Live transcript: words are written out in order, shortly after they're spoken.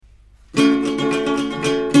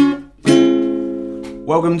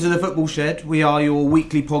Welcome to the Football Shed. We are your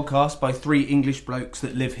weekly podcast by three English blokes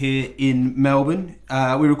that live here in Melbourne.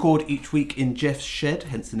 We record each week in Jeff's shed,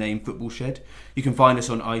 hence the name Football Shed. You can find us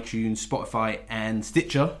on iTunes, Spotify and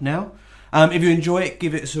Stitcher now. If you enjoy it,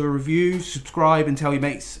 give it a review, subscribe and tell your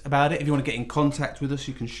mates about it. If you want to get in contact with us,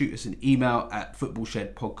 you can shoot us an email at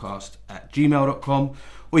footballshedpodcast@gmail.com,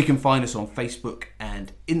 or you can find us on Facebook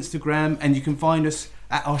and Instagram, and you can find us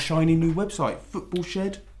at our shiny new website,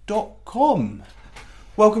 footballshed.com.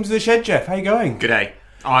 Welcome to the shed, Jeff. How you going? G'day.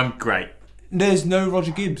 I'm great. There's no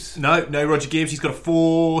Roger Gibbs. No Roger Gibbs. He's got a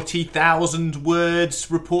 40,000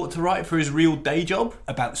 words report to write for his real day job.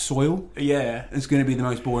 About soil. Yeah. It's going to be the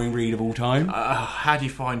most boring read of all time. How do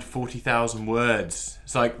you find 40,000 words?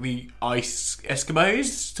 It's like the ice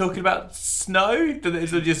Eskimos talking about snow.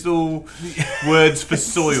 These are just all words for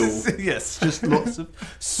soil. Yes, just lots of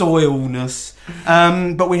soilness.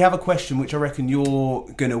 But we have a question which I reckon you're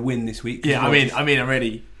going to win this week. Yeah, I'm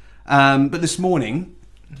ready. But this morning,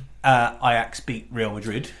 Ajax beat Real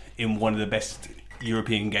Madrid in one of the best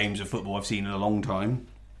European games of football I've seen in a long time.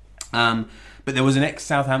 But there was an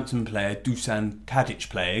ex-Southampton player, Dusan Tadic,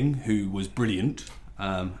 playing, who was brilliant.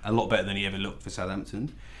 A lot better than he ever looked for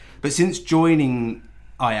Southampton. But since joining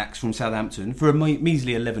Ajax from Southampton for a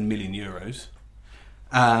measly 11 million euros,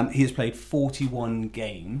 he has played 41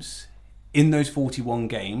 games. In those 41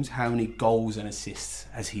 games, how many goals and assists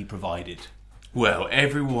has he provided? Well,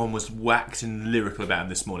 everyone was waxing lyrical about him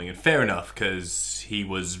this morning, and fair enough, because he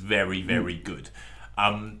was very, very good.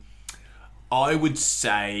 I would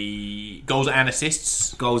say goals and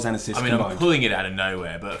assists. Goals and assists I'm combined. pulling it out of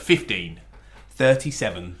nowhere, but 15.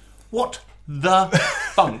 37. What the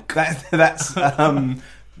funk? That's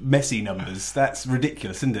messy numbers. That's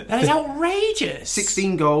ridiculous, isn't it? That is outrageous.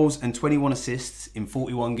 16 goals and 21 assists in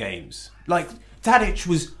 41 games. Like, Tadic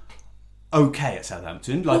was okay at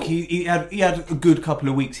Southampton. Like, he had a good couple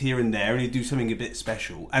of weeks here and there, and he'd do something a bit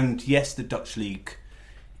special. And yes, the Dutch league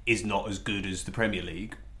is not as good as the Premier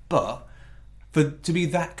League, but to be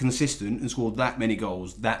that consistent and score that many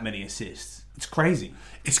goals, that many assists, it's crazy.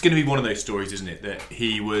 It's going to be one of those stories, isn't it, that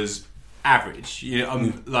he was average. You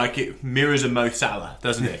know, like it mirrors a Mo Salah,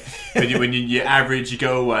 doesn't it? when you're average, you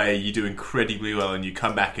go away, you do incredibly well, and you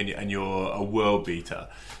come back and you're a world beater.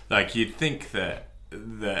 Like, you'd think that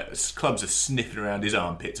clubs are sniffing around his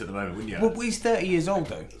armpits at the moment, wouldn't you? Well, he's 30 years old,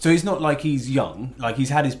 though. So he's not like he's young. Like, he's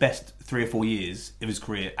had his best 3 or 4 years of his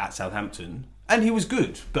career at Southampton. And he was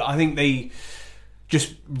good. But I think they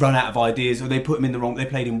just run out of ideas, or they put him in the wrong... They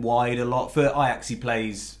played him wide a lot. For Ajax, he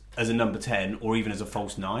plays as a number 10 or even as a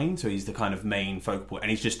false 9. So he's the kind of main focal point. And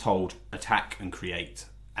he's just told, attack and create.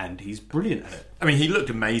 And he's brilliant at it. I mean, he looked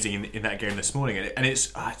amazing in that game this morning. And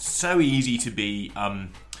it's so easy to be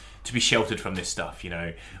sheltered from this stuff, you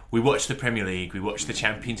know. We watch the Premier League, we watch the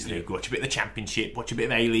Champions League, watch a bit of the Championship, watch a bit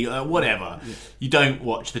of A-League, whatever. Yeah. You don't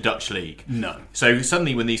watch the Dutch League. No. So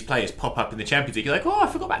suddenly when these players pop up in the Champions League, you're like, oh, I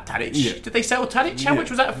forgot about Tadic. Yeah. Did they sell Tadic? How much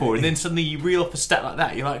was that for? And then suddenly you reel off a stat like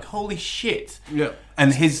that, you're like, holy shit. Yeah.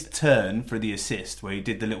 And his turn for the assist, where he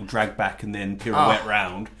did the little drag back and then pirouette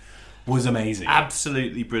round, was amazing.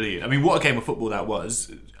 Absolutely brilliant. I mean, what a game of football that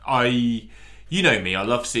was. You know me, I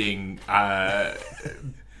love seeing...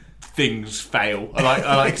 things fail.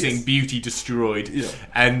 I like seeing beauty destroyed,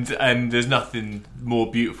 and there's nothing more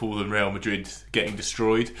beautiful than Real Madrid getting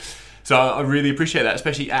destroyed. So I really appreciate that,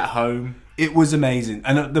 especially at home. It was amazing,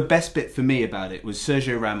 and the best bit for me about it was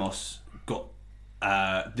Sergio Ramos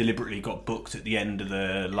deliberately got booked at the end of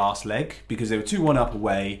the last leg because they were 2-1 up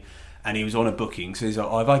away. And he was on a booking, so he's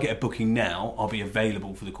like, if I get a booking now, I'll be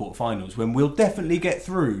available for the quarterfinals when we'll definitely get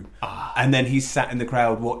through. And then he's sat in the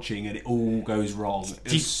crowd watching, and it all goes wrong.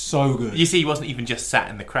 It's so good. You see, he wasn't even just sat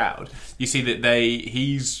in the crowd. You see that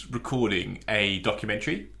he's recording a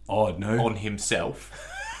documentary on himself.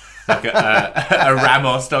 Like a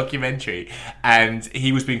Ramos documentary, and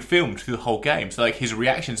he was being filmed through the whole game. So like his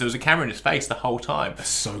reactions, there was a camera in his face the whole time. That's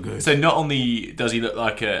so good. So not only does he look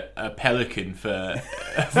like a pelican for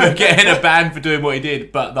getting a ban for doing what he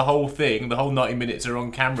did, but the whole 90 minutes are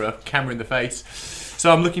on camera in the face.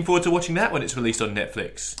 So I'm looking forward to watching that when it's released on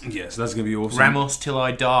Netflix. Yes, that's going to be awesome. Ramos till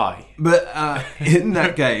I die. But in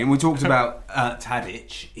that game, we talked about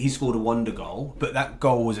Tadic. He scored a wonder goal, but that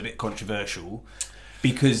goal was a bit controversial.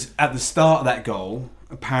 Because at the start of that goal,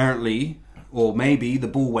 apparently, or maybe, the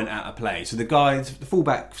ball went out of play. So the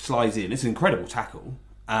fullback slides in. It's an incredible tackle,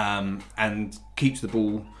 and keeps the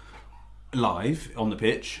ball live on the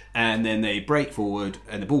pitch. And then they break forward,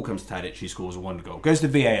 and the ball comes to Tadic. He scores a wonder goal. Goes to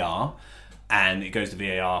VAR, and it goes to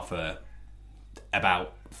VAR for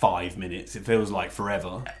about 5 minutes. It feels like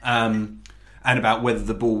forever. And about whether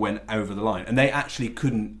the ball went over the line. And they actually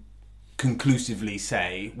couldn't conclusively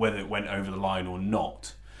say whether it went over the line or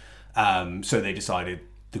not. So they decided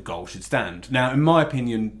the goal should stand. Now, in my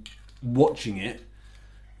opinion, watching it,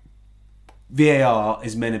 VAR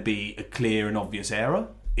is meant to be a clear and obvious error.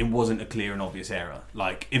 It wasn't a clear and obvious error.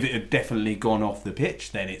 Like, if it had definitely gone off the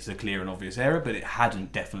pitch, then it's a clear and obvious error, but it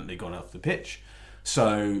hadn't definitely gone off the pitch.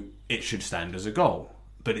 So it should stand as a goal.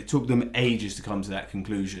 But it took them ages to come to that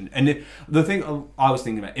conclusion. And the thing I was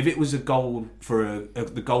thinking about, if it was a goal for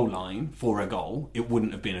the goal line for a goal, it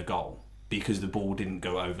wouldn't have been a goal because the ball didn't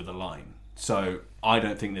go over the line. So I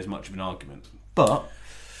don't think there's much of an argument. But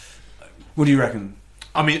what do you reckon?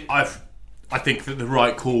 I mean, I think that the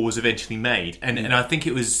right call was eventually made, and I think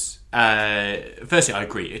it was. Firstly, I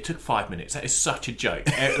agree. It took 5 minutes. That is such a joke.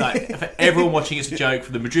 Like, for everyone watching, it's a joke.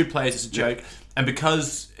 For the Madrid players, it's a joke. And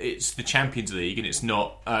because it's the Champions League and it's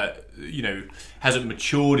not, hasn't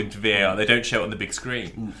matured into VAR, they don't show it on the big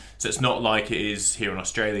screen. So it's not like it is here in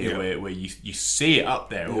Australia where you see it up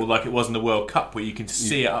there, or like it was in the World Cup where you can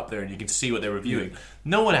see it up there and you can see what they're reviewing.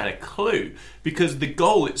 No one had a clue because the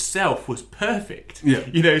goal itself was perfect.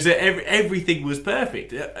 So everything was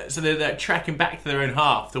perfect. So they're tracking back to their own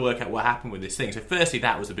half to work out what happened with this thing. So firstly,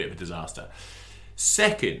 that was a bit of a disaster.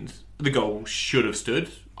 Second, the goal should have stood,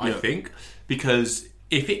 I think, because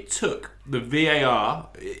if it took the VAR,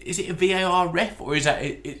 is it a VAR ref or is that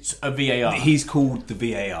it's a VAR? He's called the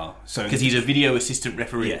VAR, so because he's a video assistant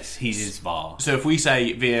referee. Yes, he's his VAR. So if we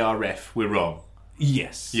say VAR ref, we're wrong.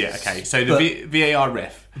 Yes. Yeah. Okay. So the VAR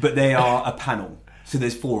ref, but they are a panel. So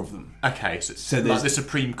there's 4 of them. Okay, so like the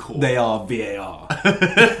Supreme Court. They are VAR.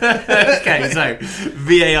 Okay, so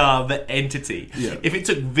VAR, the entity. Yeah. If it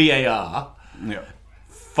took VAR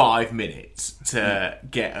 5 minutes to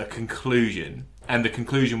get a conclusion, and the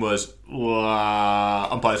conclusion was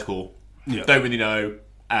umpire's call, don't really know,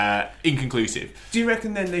 inconclusive. Do you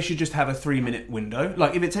reckon then they should just have a 3-minute window?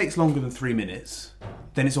 Like, if it takes longer than 3 minutes,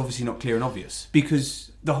 then it's obviously not clear and obvious.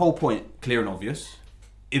 Because the whole point, clear and obvious,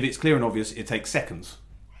 if it's clear and obvious, it takes seconds.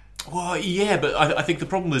 Well, yeah, but I think the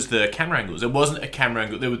problem was the camera angles. There wasn't a camera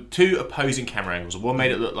angle. There were 2 opposing camera angles. One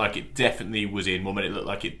made it look like it definitely was in. One made it look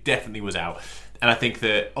like it definitely was out. And I think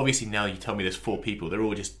that, obviously now you tell me there's 4 people. They're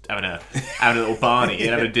all just having a little Barney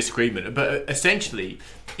and having a disagreement. But essentially,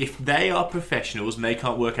 if they are professionals and they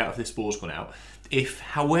can't work out if this ball's gone out, if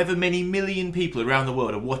however many million people around the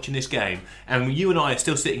world are watching this game, and you and I are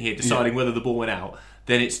still sitting here deciding whether the ball went out,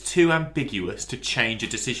 then it's too ambiguous to change a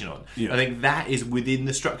decision on. I think that is within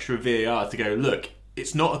the structure of VAR to go, look,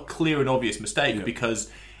 it's not a clear and obvious mistake because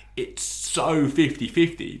it's so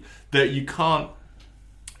 50-50 that you can't,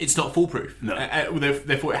 it's not foolproof. No.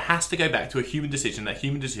 Therefore, it has to go back to a human decision. That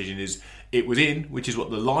human decision is, it was in, which is what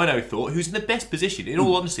the lino thought, who's in the best position. In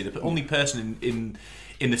all honesty, the only person in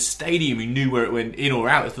the stadium who knew where it went in or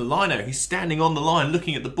out is the lino. He's standing on the line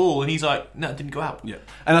looking at the ball and he's like, no, it didn't go out. Yeah.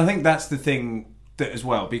 And I think that's the thing as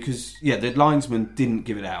well, because the linesman didn't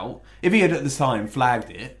give it out. If he had at the time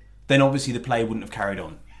flagged it, then obviously the play wouldn't have carried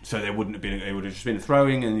on. So there wouldn't have been. It would have just been a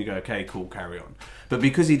throwing, and you go, okay, cool, carry on. But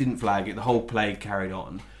because he didn't flag it, the whole play carried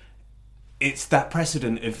on. It's that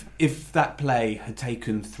precedent if that play had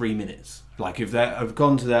taken 3 minutes, like if they have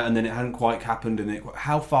gone to that and then it hadn't quite happened, and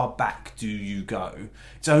how far back do you go?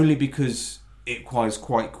 It's only because it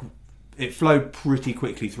flowed pretty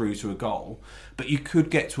quickly through to a goal. But you could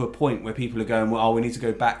get to a point where people are going, well, we need to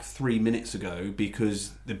go back 3 minutes ago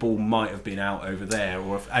because the ball might have been out over there.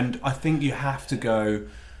 And I think you have to go,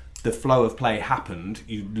 the flow of play happened,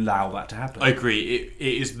 you allow that to happen. I agree.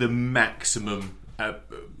 It is the maximum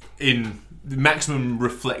the maximum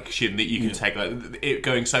reflection that you can take. Like it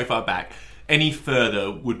going so far back, any further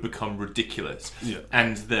would become ridiculous.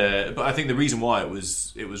 But I think the reason why it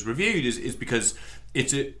was reviewed is because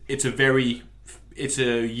it's a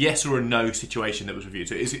yes or a no situation that was reviewed.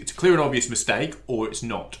 So it's a clear and obvious mistake, or it's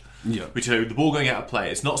not. So the ball going out of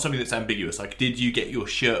play, it's not something that's ambiguous. Like, did you get your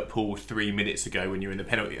shirt pulled 3 minutes ago when you were in the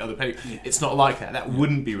penalty? It's not like that. That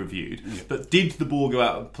wouldn't be reviewed. But did the ball go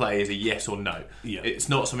out of play is a yes or no. It's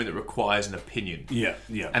not something that requires an opinion.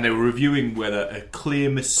 And they were reviewing whether a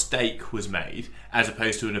clear mistake was made as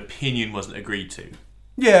opposed to an opinion wasn't agreed to.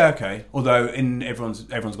 Yeah, okay. Although everyone's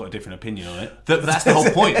got a different opinion on it. But that's the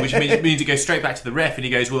whole point, which means it goes straight back to the ref, and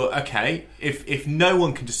he goes, well, okay, if no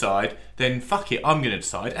one can decide, then fuck it, I'm going to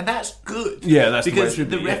decide, and that's good. Yeah, that's because the way it should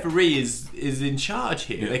the referee is in charge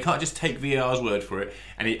here. They can't just take VAR's word for it,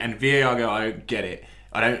 and VAR go, I don't get it,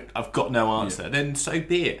 I've got no answer. Then so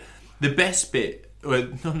be it. The best bit, well,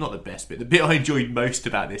 not the best bit, the bit I enjoyed most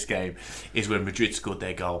about this game is when Madrid scored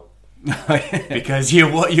their goal. because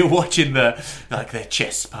you're watching their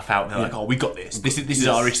chests puff out and they're like, oh, we got this. This is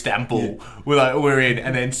our Istanbul. Yeah. We're in,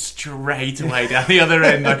 and then straight away down the other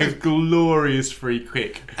end, like a glorious free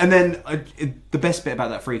kick. And then the best bit about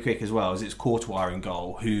that free kick as well is it's Courtois in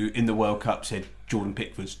goal, who in the World Cup said Jordan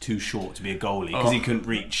Pickford's too short to be a goalie because he couldn't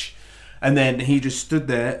reach. And then he just stood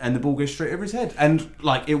there and the ball goes straight over his head. And,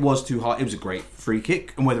 it was too hard. It was a great free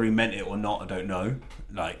kick. And whether he meant it or not, I don't know.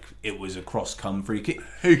 It was a cross-come free kick.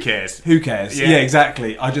 Who cares? Yeah,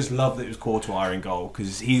 exactly. I just love that it was Courtois in goal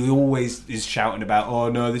because he always is shouting about, oh,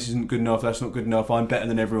 no, this isn't good enough, that's not good enough, I'm better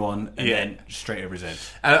than everyone. And then straight over his head.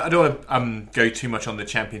 I don't want to go too much on the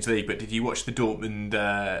Champions League, but did you watch the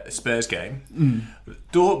Dortmund Spurs game?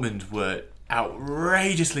 Dortmund were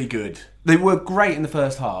outrageously good. They were great in the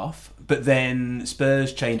first half, but then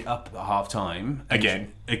Spurs changed up at half time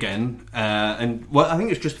again. And I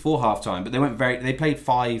think it's just before half time, but they played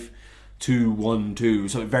 5-2-1-2,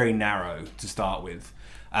 something very narrow to start with.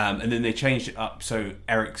 And then they changed it up so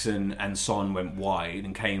Eriksen and Son went wide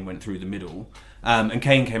and Kane went through the middle. And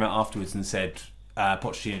Kane came out afterwards and said,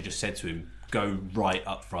 Pochettino just said to him, go right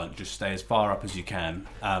up front, just stay as far up as you can,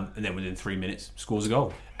 and then within 3 minutes scores a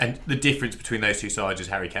goal. And the difference between those two sides is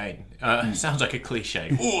Harry Kane. Sounds like a cliche.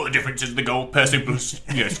 The difference is the goal person who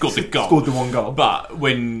scored the goal. Scored the one goal. But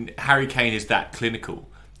when Harry Kane is that clinical,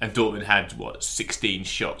 and Dortmund had 16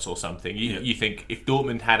 shots or something, you think if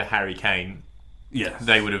Dortmund had a Harry Kane,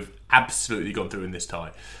 they would have absolutely gone through in this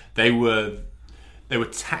tie. They were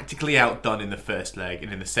tactically outdone in the first leg,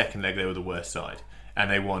 and in the second leg they were the worst side. And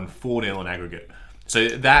they won 4-0 on aggregate. So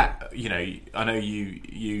that, I know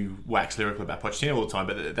you wax lyrical about Pochettino all the time,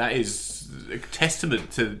 but that is a testament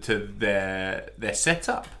to their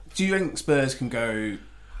setup. Do you think Spurs can go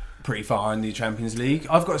pretty far in the Champions League?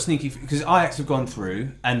 I've got a sneaky... Because Ajax have gone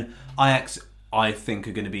through, and Ajax, I think,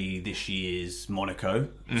 are going to be this year's Monaco.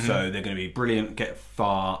 Mm-hmm. So they're going to be brilliant, get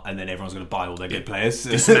far, and then everyone's going to buy all their good players.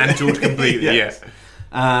 Dismantled completely, yes.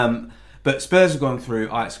 But Spurs have gone through,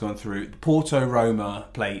 Ajax have gone through. Porto, Roma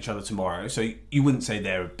play each other tomorrow, so you wouldn't say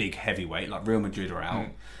they're a big heavyweight, like Real Madrid are out.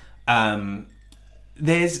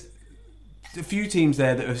 There's a few teams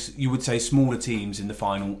there that are, you would say, smaller teams in the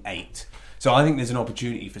final 8. So I think there's an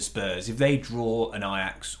opportunity for Spurs. If they draw an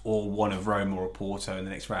Ajax or one of Roma or Porto in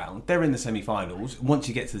the next round, they're in the semi-finals. Once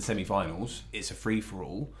you get to the semi-finals, it's a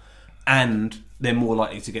free-for-all. And they're more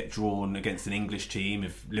likely to get drawn against an English team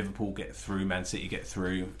if Liverpool get through, Man City get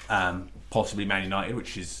through, possibly Man United,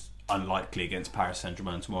 which is unlikely against Paris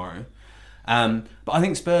Saint-Germain tomorrow. But I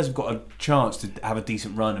think Spurs have got a chance to have a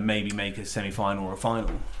decent run and maybe make a semi-final or a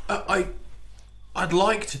final. I'd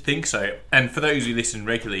like to think so. And for those who listen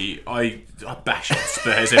regularly, I bash on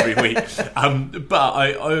Spurs every week. But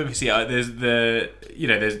I obviously there's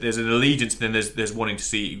an allegiance, and then there's wanting to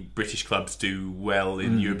see British clubs do well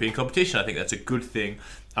in European competition. I think that's a good thing.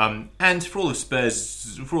 And for all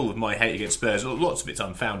of my hate against Spurs, lots of it's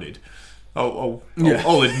unfounded. I'll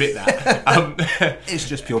admit that. It's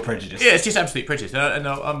just pure prejudice. Yeah, it's just absolute prejudice, and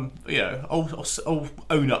I'll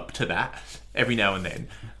own up to that every now and then.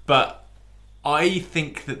 But I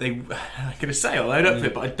think that I'm going to say I'll own up to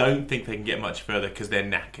it, but I don't think they can get much further because they're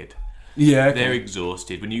knackered. Yeah, okay. They're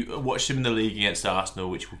exhausted. When you watch them in the league against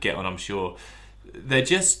Arsenal, which we'll get on, I'm sure, they're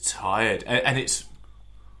just tired, and it's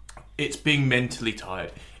being mentally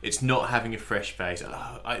tired. It's not having a fresh face.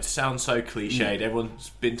 It sounds so cliched.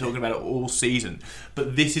 Everyone's been talking about it all season,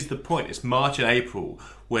 but this is the point. It's March and April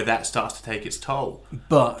where that starts to take its toll.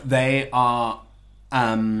 But they are.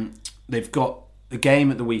 They've got a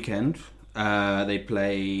game at the weekend. They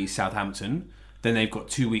play Southampton. Then they've got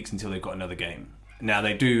 2 weeks until they've got another game. Now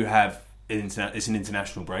they do have it's an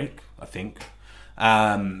international break, I think.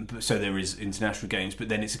 So there is international games, but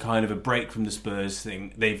then it's a kind of a break from the Spurs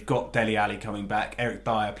thing. They've got Dele Alli coming back. Eric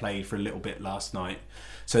Dyer played for a little bit last night.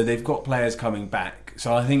 So they've got players coming back.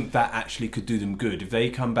 So I think that actually could do them good. If they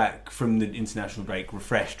come back from the international break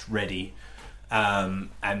refreshed, ready, and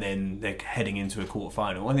then they're heading into a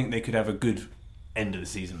quarter-final, I think they could have a good end of the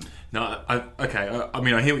season. No, I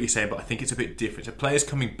mean, I hear what you're saying, but I think it's a bit different. So players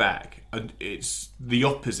coming back, it's the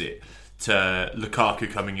opposite to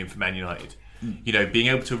Lukaku coming in for Man United. Being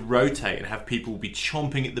able to rotate and have people be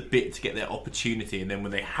chomping at the bit to get their opportunity, and then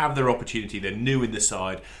when they have their opportunity, they're new in the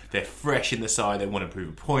side, they're fresh in the side, they want to prove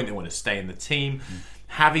a point, they want to stay in the team.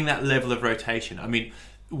 Having that level of rotation. I mean,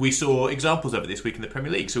 we saw examples of it this week in the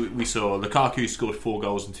Premier League. So we saw Lukaku scored 4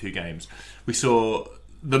 goals in 2 games. We saw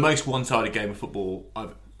the most one-sided game of football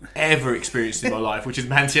I've ever experienced in my life, which is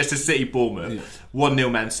Manchester City Bournemouth.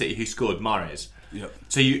 1-0 Man City, who scored Mahrez.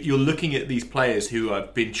 So you're looking at these players who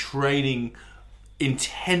have been training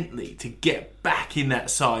intently to get back in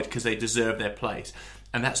that side because they deserve their place.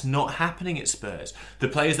 And that's not happening at Spurs. The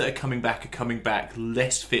players that are coming back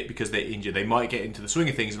less fit because they're injured. They might get into the swing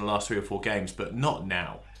of things in the last 3 or 4 games, but not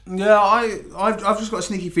now. Yeah, I've just got a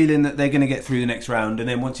sneaky feeling that they're going to get through the next round, and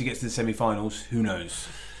then once you get to the semi-finals, who knows?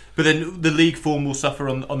 But then the league form will suffer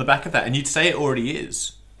on the back of that, and you'd say it already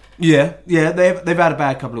is. Yeah, they've had a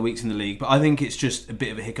bad couple of weeks in the league, but I think it's just a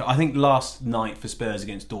bit of a hiccup. I think last night for Spurs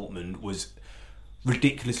against Dortmund was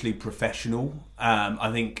ridiculously professional.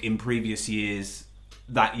 I think in previous years,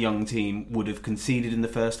 that young team would have conceded in the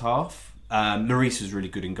first half. Lloris was really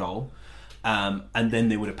good in goal, and then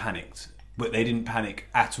they would have panicked. But they didn't panic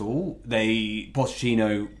at all.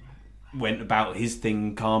 Pochettino went about his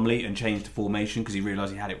thing calmly and changed the formation because he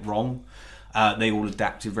realised he had it wrong. They all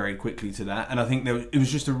adapted very quickly to that, and I think it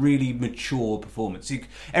was just a really mature performance.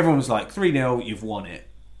 Everyone was like, 3-0, you've won it.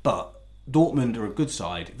 But Dortmund are a good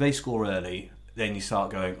side. If they score early, then you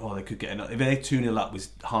start going, oh, they could get another. If they're 2-0 up with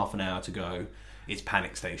half an hour to go, it's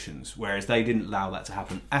panic stations. Whereas they didn't allow that to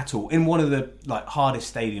happen at all. In one of the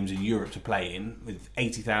hardest stadiums in Europe to play in, with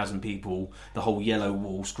 80,000 people, the whole yellow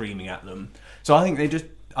wall screaming at them. So I think they did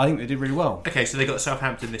really well. Okay, so they got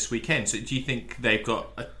Southampton this weekend. So do you think they're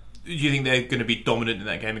going to be dominant in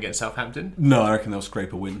that game against Southampton? No, I reckon they'll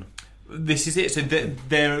scrape a win. This is it. So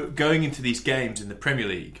they're going into these games in the Premier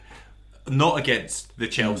League not against the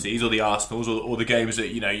Chelseas or the Arsenals or the games that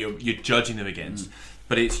you're judging them against.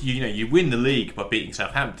 But it's you win the league by beating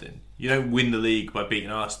Southampton. You don't win the league by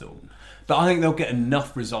beating Arsenal. But I think they'll get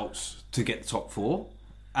enough results to get the top 4,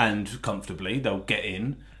 and comfortably they'll get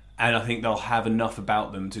in. And I think they'll have enough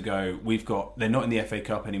about them to go. They're not in the FA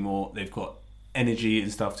Cup anymore. They've got energy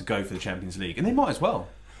and stuff to go for the Champions League, and they might as well.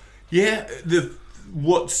 Yeah.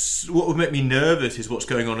 What would make me nervous is what's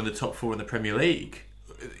going on in the top 4 in the Premier League.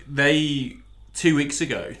 A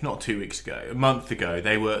month ago,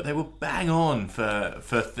 they were bang on for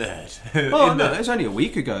third. Oh no, it was only a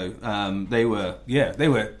week ago. They were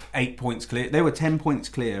 8 points clear. They were 10 points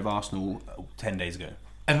clear of Arsenal 10 days ago.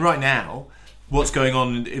 And right now, what's going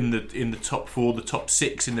on in the top 4, the top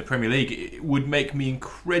 6 in the Premier League, it would make me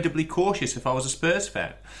incredibly cautious if I was a Spurs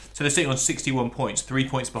fan. So they're sitting on 61 points, 3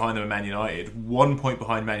 points behind them are Man United, 1 point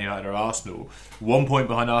behind Man United are Arsenal, 1 point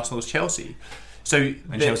behind Arsenal is Chelsea.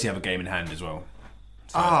 And Chelsea have a game in hand as well.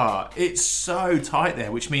 So. It's so tight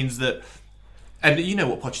there, which means that, and you know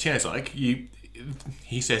what Pochettino's like. He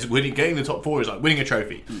says getting the top 4 is like winning a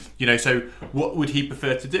trophy. So what would he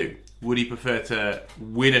prefer to do? Would he prefer to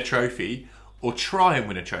win a trophy or try and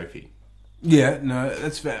win a trophy? Yeah, no,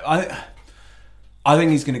 that's fair. I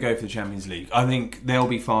think he's going to go for the Champions League. I think they'll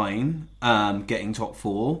be fine getting top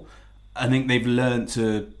 4. I think they've learned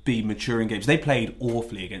to be mature in games. They played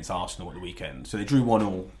awfully against Arsenal at the weekend. So they drew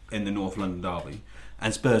 1-1 in the North London derby.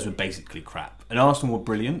 And Spurs were basically crap. And Arsenal were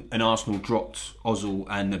brilliant. And Arsenal dropped Ozil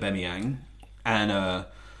and Aubameyang. And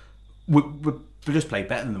we just played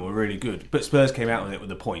better than them. Were really good. But Spurs came out with it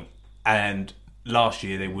with a point. And last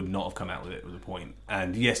year they would not have come out with it with a point.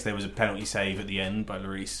 And yes, there was a penalty save at the end by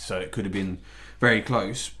Lloris. So it could have been very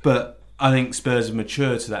close. But I think Spurs have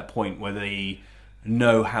matured to that point where they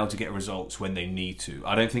know how to get results when they need to.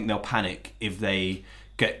 I don't think they'll panic if they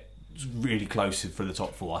get really close for the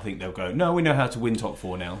top 4. I think they'll go, no, we know how to win top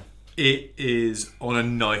 4 now. It is on a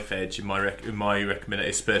knife edge in my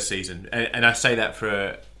recommended Spurs season, and I say that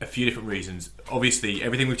for a few different reasons. Obviously,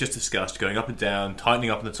 everything we've just discussed, going up and down,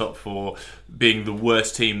 tightening up in the top 4, being the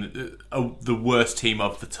worst team of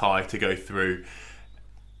the tie to go through,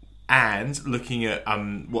 and looking at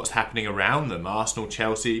what's happening around them, Arsenal,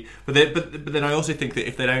 Chelsea. But then I also think that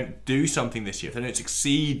if they don't do something this year, if they don't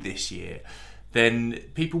succeed this year, then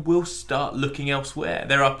people will start looking elsewhere.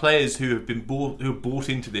 There are players who have bought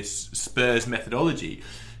into this Spurs methodology,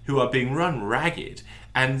 who are being run ragged,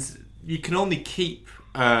 and you can only keep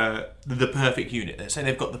the perfect unit. They're saying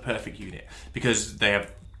they've got the perfect unit because they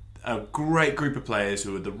have a great group of players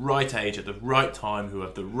who are the right age at the right time, who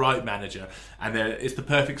have the right manager, and it's the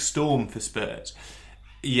perfect storm for Spurs.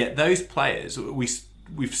 Yet those players,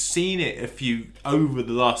 we've seen it over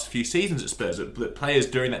the last few seasons at Spurs, that players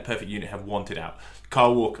during that perfect unit have wanted out.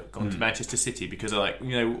 Kyle Walker gone to Manchester City because they're like,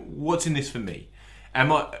 what's in this for me? I'm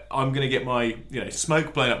going to get my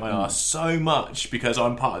smoke blown up my arse so much because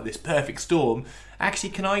I'm part of this perfect storm.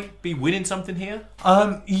 Actually, can I be winning something here?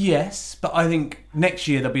 Yes, but I think next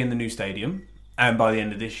year they'll be in the new stadium, and by the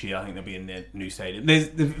end of this year, I think they'll be in the new stadium. There's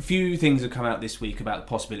a few things that come out this week about the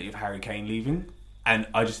possibility of Harry Kane leaving, and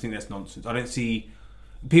I just think that's nonsense. I don't see.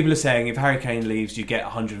 People are saying if Harry Kane leaves, you get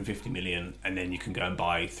 150 million, and then you can go and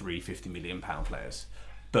buy 3 £50 million players.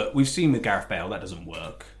 But we've seen with Gareth Bale that doesn't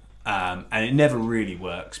work, and it never really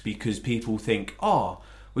works because people think,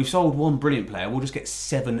 we've sold one brilliant player, we'll just get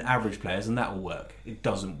 7 average players and that will work. It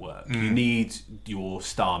doesn't work. You need your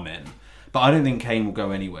star men. But I don't think Kane will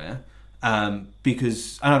go anywhere.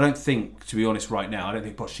 Because, and I don't think, to be honest right now, I don't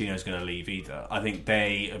think Pochettino's going to leave either. I think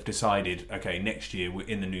they have decided, okay, next year we're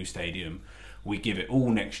in the new stadium, we give it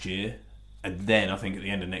all next year, and then I think at the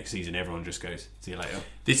end of next season everyone just goes, see you later.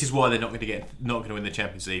 This is why they're not going to win the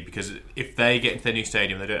Champions League, because if they get into their new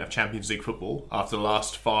stadium, they don't have Champions League football after the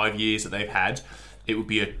last 5 years that they've had. It would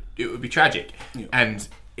be tragic, and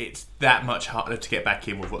it's that much harder to get back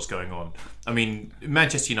in with what's going on. I mean,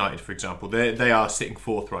 Manchester United, for example, they are sitting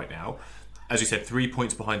 4th right now. As we said, 3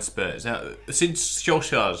 points behind Spurs. Now, since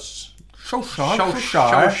Solskjaer.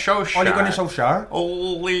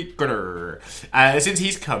 Ole Gunnar. Since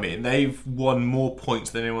he's come in, they've won more points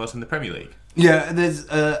than anyone else in the Premier League. Yeah, there's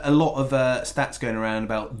a lot of stats going around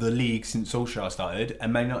about the league since Solskjaer started,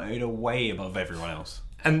 and Man United are way above everyone else.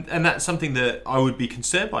 And that's something that I would be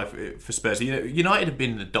concerned by for Spurs. You know, United have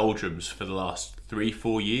been in the doldrums for the last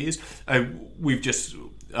 3-4 years. We've just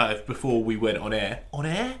before we went on air. On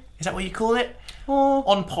air? Is that what you call it?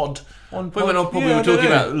 On pod. We went on pod. We were talking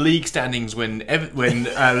about league standings when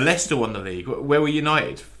Leicester won the league. Where were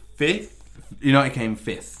United? 5th. United came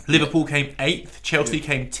 5th. Liverpool came 8th. Chelsea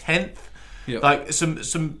came 10th. Yep. Like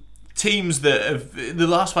some teams that have the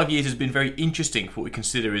last 5 years has been very interesting for what we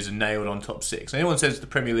consider is a nailed on top 6. Anyone says the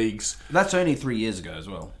Premier League's that's only 3 years ago as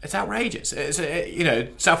well. It's outrageous. It's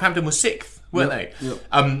Southampton was 6th, weren't they?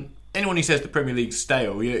 Yep. Anyone who says the Premier League's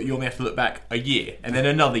stale, you only have to look back a year and then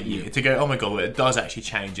another year to go, oh my god, well, it does actually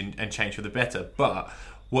change and change for the better. But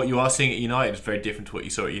what you are seeing at United is very different to what you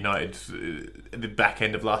saw at United at the back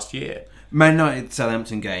end of last year. Man United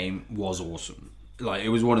Southampton game was awesome. Like, it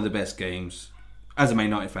was one of the best games as a Man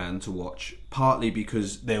United fan to watch, partly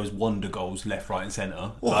because there was wonder goals left, right and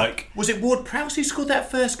centre. Like, was it Ward-Prowse who scored that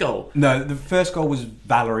first goal? No, the first goal was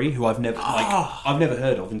Valerie, who I've never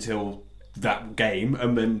heard of until that game,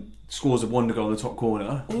 and then scores a wonder goal in the top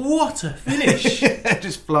corner. What a finish!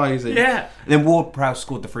 Just flies in. Yeah. And then Ward-Prowse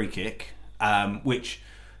scored the free kick, which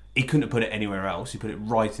he couldn't have put it anywhere else. He put it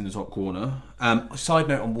right in the top corner. Side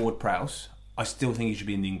note on Ward-Prowse, I still think he should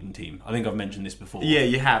be in the England team. I think I've mentioned this before. Yeah,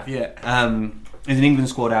 you have, yeah. There's an England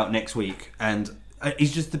squad out next week, and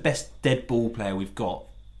he's just the best dead ball player we've got.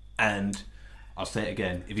 And I'll say it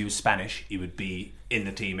again, if he was Spanish, he would be in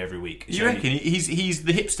the team every week. You reckon? He's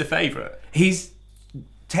the hipster favourite? He's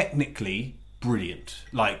technically brilliant.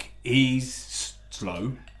 Like, he's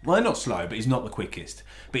slow. Well, not slow, but he's not the quickest.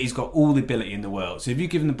 But he's got all the ability in the world. So if you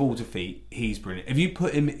give him the ball to feet, he's brilliant. If you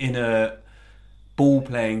put him in a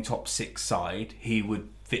ball-playing top 6 side, he would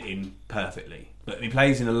fit in perfectly. But he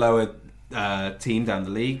plays in a lower team down the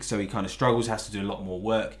league, so he kind of struggles, has to do a lot more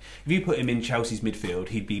work. If you put him in Chelsea's midfield,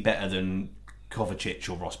 he'd be better than Kovacic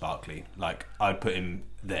or Ross Barkley. Like, I'd put him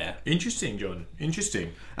there. Interesting, John.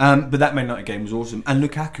 Interesting. But that Man United game was awesome. And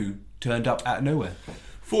Lukaku turned up out of nowhere.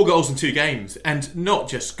 4 goals in 2 games. And not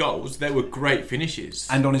just goals, they were great finishes.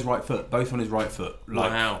 And on his right foot. Both on his right foot.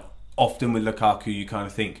 Like, wow. Often with Lukaku, you kind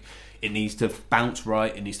of think it needs to bounce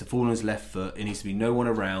right, it needs to fall on his left foot, it needs to be no one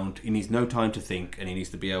around, he needs no time to think, and he needs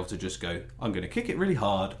to be able to just go, I'm going to kick it really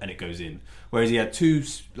hard, and it goes in. Whereas he had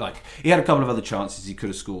he had a couple of other chances he could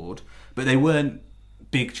have scored, but they weren't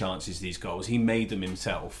big chances, these goals. He made them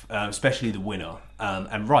himself, especially the winner,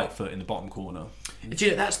 and right foot in the bottom corner. Do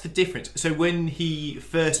you know, that's the difference. So when he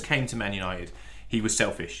first came to Man United, he was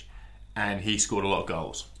selfish, and he scored a lot of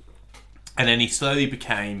goals. And then he slowly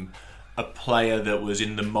became a player that was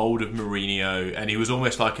in the mould of Mourinho, and he was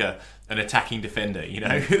almost like an attacking defender, you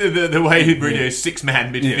know, the way Mourinho's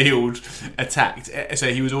 6-man midfield attacked.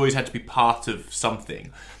 So he was always had to be part of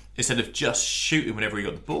something instead of just shooting whenever he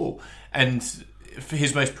got the ball. And for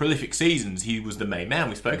his most prolific seasons, he was the main man.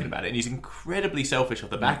 We've spoken about it, and he's incredibly selfish off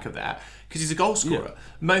the back of that because he's a goal scorer.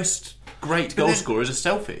 Most great goal scorers are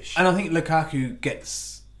selfish, and I think Lukaku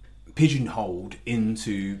gets pigeonholed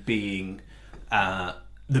into being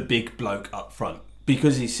the big bloke up front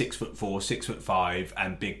because he's 6'4", 6'5",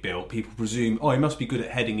 and big built. People presume, he must be good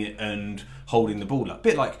at heading it and holding the ball up. A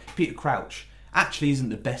bit like Peter Crouch actually isn't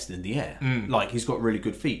the best in the air. Like, he's got really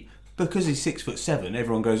good feet. Because he's 6'7",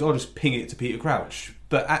 everyone goes, just ping it to Peter Crouch.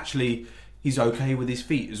 But actually, he's okay with his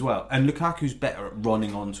feet as well. And Lukaku's better at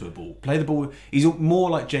running onto a ball. Play the ball. He's more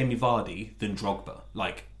like Jamie Vardy than Drogba.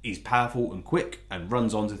 Like, he's powerful and quick and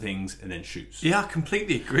runs onto things and then shoots. Yeah, I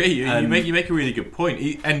completely agree. You make a really good point.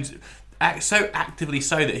 So actively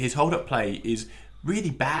so that his hold-up play is really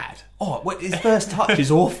bad. His first touch is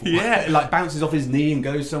awful. Yeah. It bounces off his knee and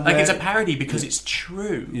goes somewhere. Like, it's a parody because it's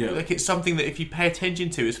true. Yeah. Like, it's something that if you pay attention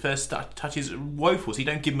to, his first touch is woeful, so you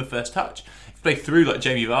don't give him a first touch. If you play through like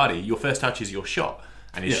Jamie Vardy, your first touch is your shot.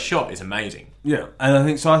 and his shot is amazing. Yeah, and I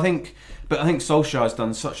think Solskjaer's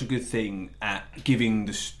done such a good thing at giving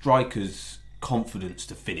the strikers confidence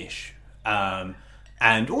to finish,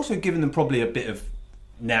 and also giving them probably a bit of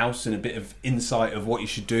nous and a bit of insight of what you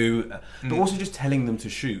should do, but also just telling them to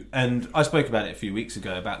shoot. And I spoke about it a few weeks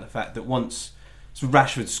ago about the fact that once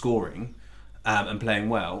Rashford's scoring and playing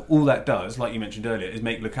well, all that does, like you mentioned earlier, is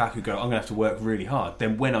make Lukaku go, I'm going to have to work really hard.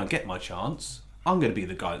 Then when I get my chance, I'm going to be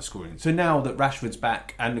the guy that's scoring. So now that Rashford's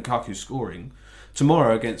back and Lukaku's scoring,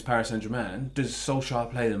 tomorrow against Paris Saint-Germain, does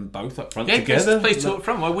Solskjaer play them both up front together? Yeah, he plays up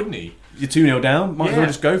front, why wouldn't he? You're 2-0 down, might as well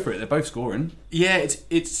just go for it. They're both scoring. Yeah,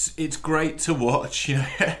 it's great to watch, you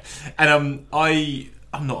know. And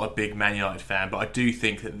I'm not a big Man United fan, but I do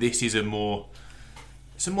think that this is a more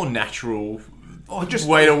natural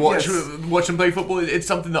way to watch them play football. It's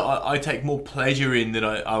something that I take more pleasure in than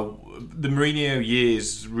the Mourinho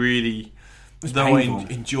years really. Though I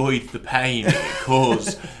enjoyed the pain it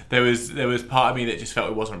caused, there was part of me that just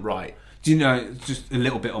felt it wasn't right. Do you know, just a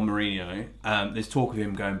little bit on Mourinho, there's talk of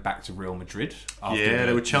him going back to Real Madrid.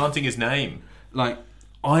 They were chanting his name. Like,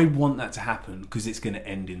 I want that to happen because it's going to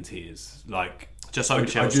end in tears. Like, just like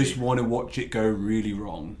Chelsea. I just want to watch it go really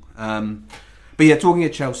wrong. But yeah, talking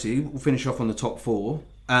at Chelsea, we'll finish off on the top four.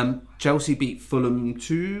 Chelsea beat Fulham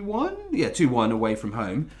 2-1? Yeah, 2-1 away from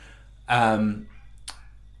home.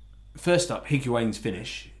 First up, Higuain's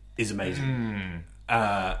finish is amazing.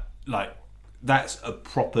 Like, that's a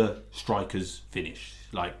proper striker's finish.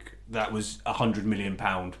 Like, that was £100 million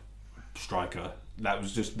striker. That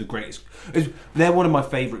was just the greatest. They're one of my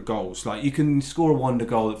favourite goals. Like, you can score a wonder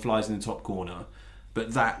goal that flies in the top corner,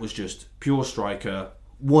 but that was just pure striker.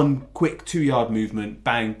 One quick 2-yard movement,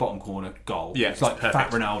 bang, bottom corner, goal. Yeah, it's like perfect.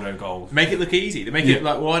 Fat Ronaldo goal. Make it look easy. They make it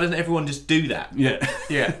like, why doesn't everyone just do that? Yeah,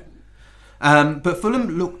 yeah. But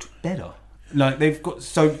Fulham looked better. Like, they've got,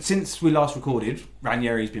 so since we last recorded,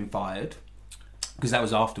 Ranieri's been fired because that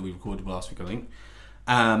was after we recorded last week, I think.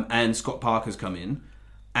 And Scott Parker's come in,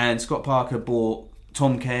 and Scott Parker brought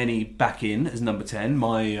Tom Kearney back in as number 10.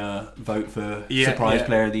 My vote for surprise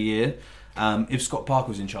player of the year. If Scott Parker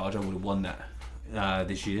was in charge, I would have won that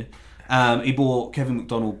this year. He brought Kevin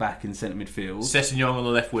McDonald back in centre midfield. Sessegnon on the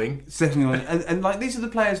left wing. And like, these are the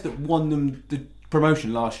players that won them the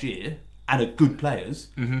promotion last year and are good players.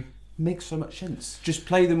 Makes so much sense. Just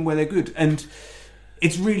play them where they're good. And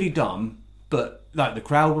it's really dumb, but like, the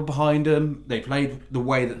crowd were behind them. They played the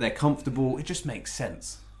way that they're comfortable. It just makes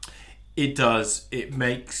sense. It does. It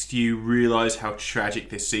makes you realise how tragic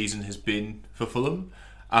this season has been for Fulham.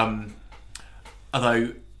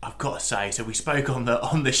 Although I've got to say, so we spoke on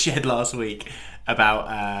the shed last week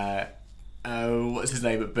about what's his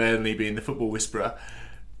name at Burnley being the football whisperer.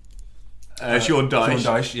 Sean Dyche.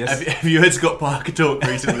 Sean Dyche, yes. Have you heard Scott Parker talk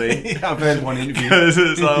recently? Yeah, I've heard one interview. Because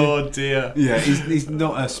it's like, oh dear. Yeah, he's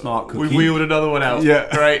not a smart cookie. We wheeled another one out. Yeah.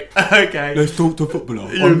 Great. Okay. Let's talk to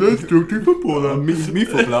footballer. Yeah, let's talk to footballer. Me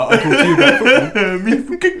footballer. I'll talk to you about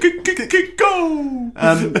football.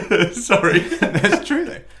 Go! Sorry. That's true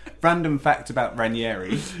though. Random fact about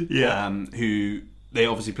Ranieri, who they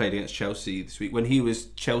obviously played against Chelsea this week. When he was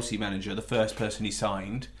Chelsea manager, the first person he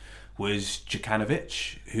signed was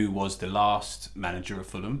Djukanovic, who was the last manager of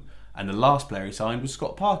Fulham, and the last player he signed was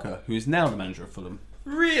Scott Parker, who is now the manager of Fulham.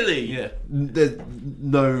 Really? Yeah. There's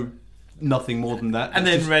nothing more than that. And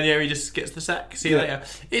then Ranieri just gets the sack. See you later.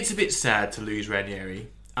 It's a bit sad to lose Ranieri.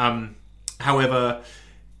 However,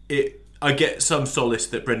 I get some solace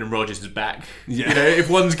that Brendan Rodgers is back. Yeah. You know, if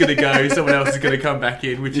one's going to go, someone else is going to come back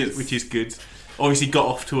in, which is good. Obviously, got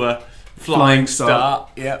off to a flying start.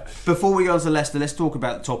 Yep. Before we go on to Leicester, let's talk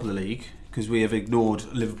about the top of the league, because we have ignored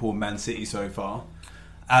Liverpool and Man City so far.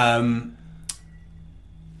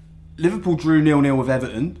 Liverpool drew 0-0 with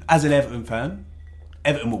Everton. As an Everton fan,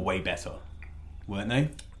 Everton were way better, weren't they?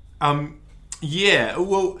 Yeah.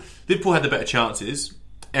 Well, Liverpool had the better chances.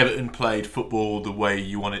 Everton played football the way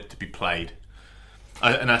you want it to be played.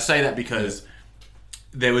 And I say that because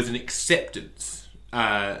there was an acceptance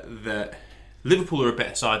that Liverpool are a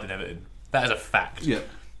better side than Everton. That is a fact. Yeah.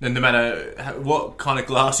 And no matter what kind of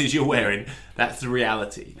glasses you're wearing, that's the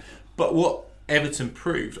reality. But what Everton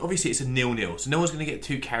proved, obviously it's a 0-0, so no one's going to get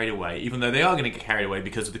too carried away, even though they are going to get carried away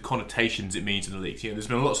because of the connotations it means in the league. You know, there's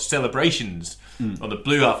been a lot of celebrations on the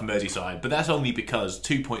blue half of Merseyside, but that's only because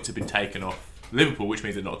 2 points have been taken off Liverpool, which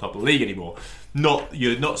means they're not top of the league anymore.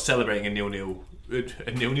 You're not celebrating a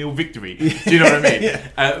 0-0 victory. Do you know what I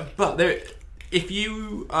mean? But if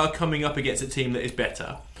you are coming up against a team that is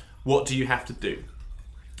better, what do you have to do?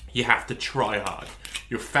 You have to try hard.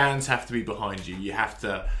 Your fans have to be behind you. You have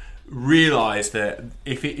to realise that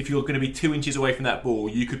if you're going to be 2 inches away from that ball,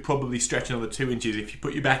 you could probably stretch another 2 inches if you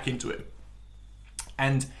put your back into it.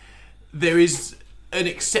 And there is an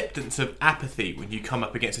acceptance of apathy when you come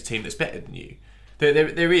up against a team that's better than you.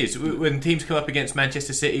 There is. When teams come up against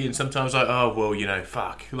Manchester City and sometimes like, oh, well,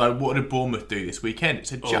 fuck. Like, what did Bournemouth do this weekend?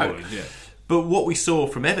 It's a joke. Oh, yeah. But what we saw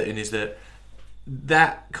from Everton is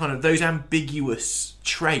that kind of those ambiguous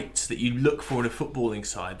traits that you look for in a footballing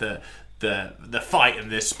side, the fight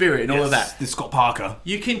and the spirit and all of that. The Scott Parker.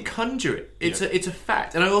 You can conjure it. It's a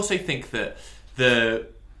fact. And I also think that the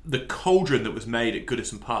cauldron that was made at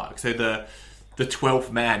Goodison Park, so the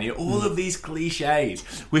 12th man, all of these cliches.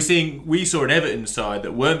 We saw an Everton side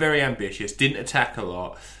that weren't very ambitious, didn't attack a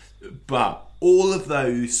lot, but all of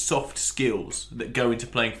those soft skills that go into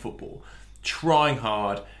playing football, trying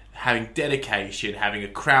hard, having dedication, having a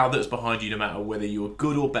crowd that's behind you no matter whether you're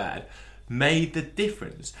good or bad, made the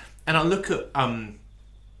difference. And I look at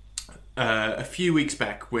a few weeks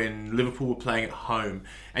back when Liverpool were playing at home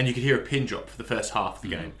and you could hear a pin drop for the first half of the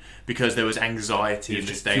game because there was anxiety in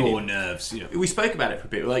the stadium. Pure nerves. Yeah. We spoke about it for a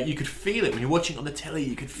bit. Like, you could feel it when you're watching on the telly.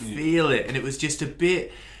 You could feel it, and it was just a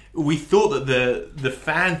bit. We thought that the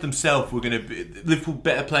fans themselves were going to be Liverpool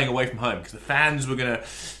better playing away from home because the fans were going to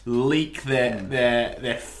leak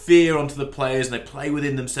their fear onto the players and they play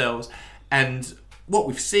within themselves. And what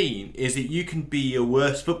we've seen is that you can be a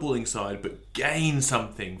worse footballing side but gain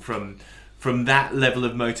something from that level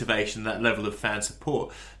of motivation, that level of fan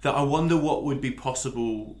support. That I wonder what would be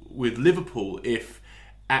possible with Liverpool if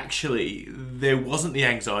actually there wasn't the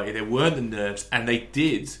anxiety, there weren't the nerves, and they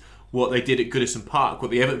did what they did at Goodison Park,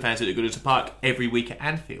 what the Everton fans did at Goodison Park every week at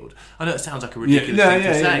Anfield. I know it sounds like a ridiculous thing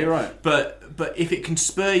to say, yeah, you're right. But if it can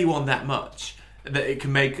spur you on that much, that it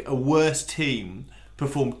can make a worse team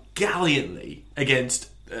perform gallantly against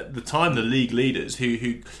at the time the league leaders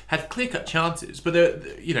who had clear-cut chances, but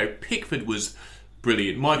Pickford was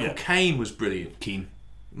brilliant. Michael Caine was brilliant. Keane.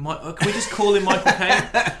 Can we just call him Michael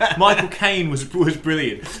Caine? Michael Caine was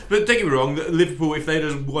brilliant. But don't get me wrong, Liverpool, if they'd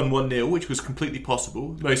have won 1-0, which was completely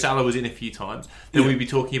possible, Mo Salah was in a few times, then we'd be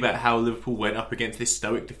talking about how Liverpool went up against this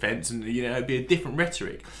stoic defence and it'd be a different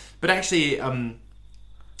rhetoric. But actually,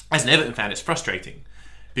 as an Everton fan, it's frustrating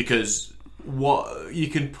because you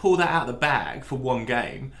can pull that out of the bag for one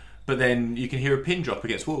game, but then you can hear a pin drop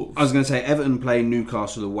against Wolves. I was going to say, Everton play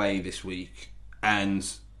Newcastle away this week, and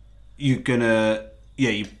you're going to...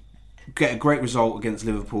 you get a great result against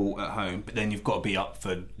Liverpool at home, but then you've got to be up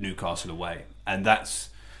for Newcastle away. And that's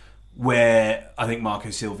where I think Marco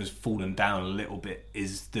Silva's fallen down a little bit,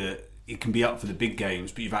 is that it can be up for the big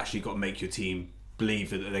games, but you've actually got to make your team believe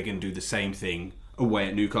that they're going to do the same thing away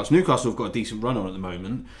at Newcastle. Newcastle have got a decent run on at the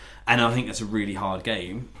moment, and I think that's a really hard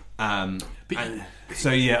game. I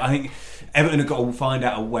think Everton have got to find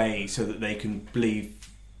out a way so that they can believe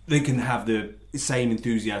they can have the same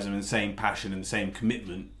enthusiasm and same passion and the same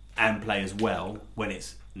commitment and play as well when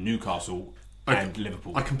it's Newcastle and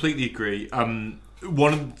Liverpool. I completely agree.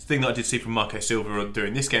 One thing that I did see from Marco Silva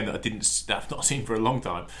during this game that I've not seen for a long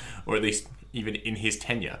time, or at least even in his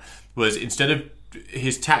tenure, was instead of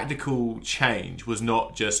his tactical change was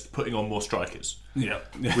not just putting on more strikers. Yeah,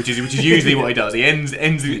 which is usually what he does. He ends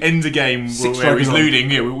a game where he's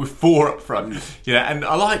looting with 4 up front. And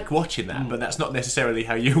I like watching that, but that's not necessarily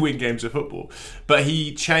how you win games of football. But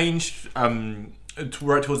he changed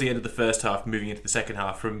right towards the end of the first half, moving into the second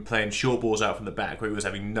half, from playing short balls out from the back where he was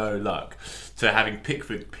having no luck, to having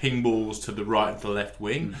Pickford ping balls to the right and to the left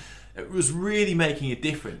wing. It was really making a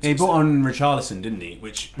difference. He brought on Richarlison, didn't he?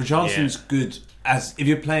 Which Richarlison's good as if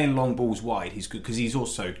you're playing long balls wide. He's good because he's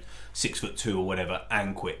also 6'2" or whatever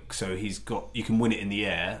and quick. So you can win it in the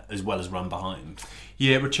air as well as run behind.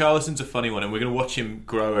 Yeah, Richarlison's a funny one, and we're going to watch him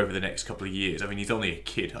grow over the next couple of years. I mean, he's only a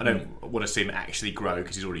kid. I don't want to see him actually grow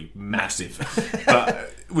because he's already massive.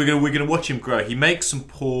 But we're going to watch him grow. He makes some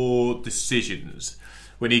poor decisions.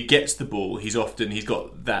 When he gets the ball, he's got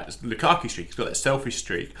that Lukaku streak, he's got that selfish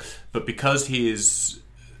streak. But because he is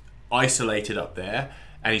isolated up there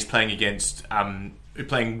and he's playing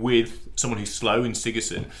playing with someone who's slow in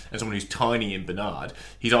Sigurdsson and someone who's tiny in Bernard,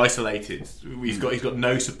 he's isolated. He's got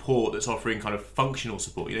no support that's offering kind of functional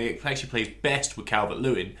support. He actually plays best with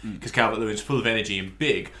Calvert-Lewin because Calvert-Lewin's full of energy and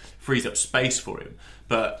big, frees up space for him.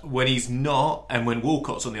 But when he's not, and when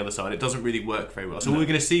Walcott's on the other side, it doesn't really work very well. So we're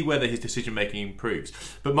going to see whether his decision-making improves.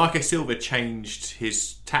 But Marco Silva changed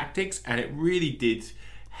his tactics, and it really did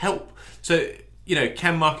help. So,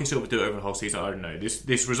 can Marco Silva do it over the whole season? I don't know.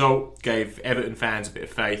 This result gave Everton fans a bit of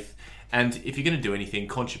faith. And if you're going to do anything,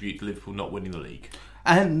 contribute to Liverpool not winning the league.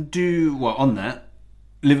 And on that,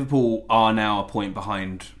 Liverpool are now a point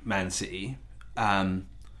behind Man City.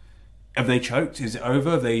 Have they choked? Is it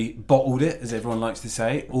over? Have they bottled it, as everyone likes to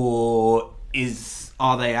say? Or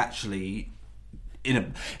are they actually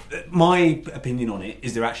My opinion on it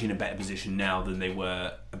is they're actually in a better position now than they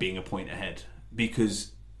were being a point ahead,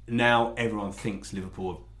 because now everyone thinks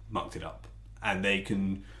Liverpool have mucked it up and they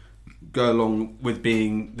can go along with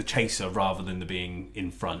being the chaser rather than the being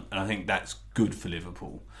in front, and I think that's good for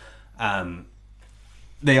Liverpool.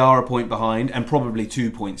 They are a point behind, and probably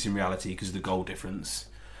 2 points in reality because of the goal difference.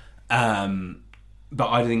 But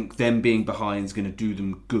I think them being behind is going to do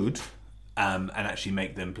them good, and actually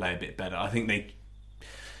make them play a bit better. I think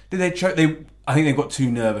I think they got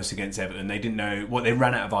too nervous against Everton. They didn't know what they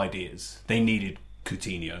ran out of ideas. They needed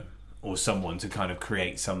Coutinho or someone to kind of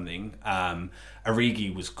create something.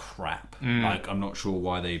 Origi was crap. Like, I'm not sure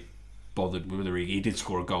why they bothered with Origi. He did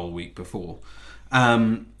score a goal a week before.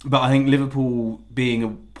 But I think Liverpool being a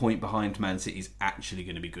point behind Man City is actually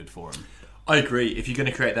going to be good for them. I agree. If you're going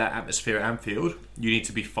to create that atmosphere at Anfield, you need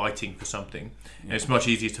to be fighting for something. And it's much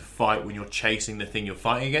easier to fight when you're chasing the thing you're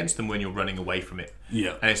fighting against than when you're running away from it.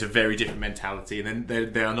 Yeah. And it's a very different mentality. And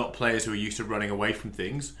then they are not players who are used to running away from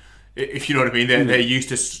things. If you know what I mean, they're used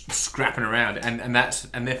to scrapping around, and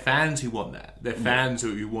they're fans who want that. They're fans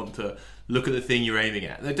who want to look at the thing you're aiming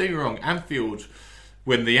at. Don't get me wrong, Anfield,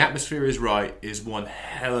 when the atmosphere is right, is one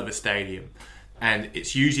hell of a stadium. And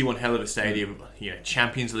it's usually one hell of a stadium,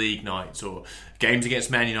 Champions League nights or games against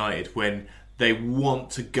Man United, when they want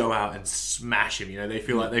to go out and smash him. They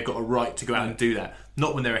feel like they've got a right to go out and do that.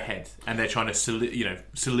 Not when they're ahead and they're trying to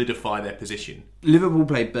solidify their position. Liverpool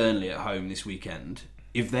played Burnley at home this weekend.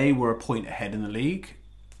 If they were a point ahead in the league,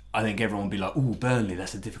 I think everyone would be like, "Ooh, Burnley,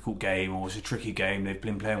 that's a difficult game, or it's a tricky game. They've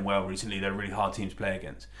been playing well recently. They're a really hard team to play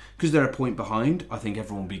against." Because they're a point behind, I think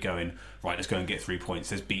everyone would be going, "Right, let's go and get 3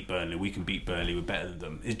 points. Let's beat Burnley. We can beat Burnley. We're better than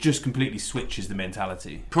them." It just completely switches the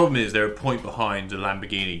mentality. Problem is, they're a point behind a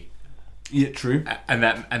Lamborghini. Yeah, true. And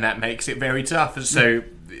that makes it very tough. So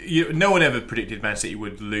no one ever predicted Man City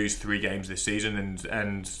would lose 3 games this season,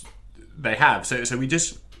 and they have. So we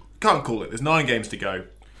just can't call it. There's 9 games to go.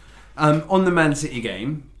 On the Man City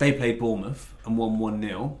game, they played Bournemouth and won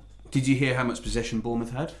 1-0. Did you hear how much possession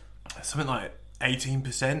Bournemouth had? Something like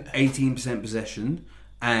 18%. 18% possession,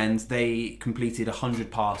 and they completed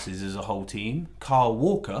 100 passes as a whole team. Kyle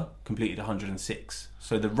Walker completed 106.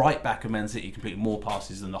 So the right back of Man City completed more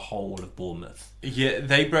passes than the whole of Bournemouth. Yeah,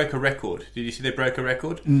 they broke a record. Did you see they broke a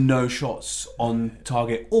record? No shots on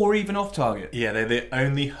target or even off target. Yeah, they're the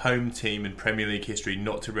only home team in Premier League history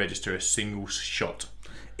not to register a single shot.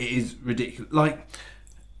 It is ridiculous. Like,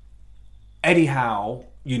 Eddie Howe,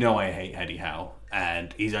 I hate Eddie Howe,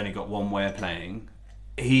 and he's only got one way of playing.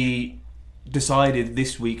 He decided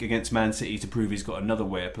this week against Man City to prove he's got another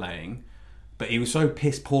way of playing, but he was so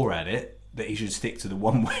piss poor at it that he should stick to the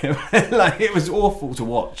one way. Like, it was awful to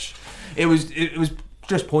watch. It was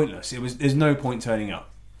just pointless. There's no point turning up.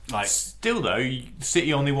 Like, still though,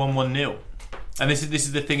 City only won 1-0. And this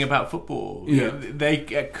is the thing about football. Yeah.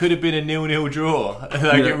 It could have been a 0-0 draw.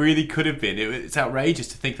 It really could have been. It's outrageous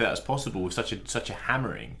to think that that's possible with such a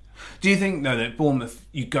hammering. Do you think, though, that Bournemouth,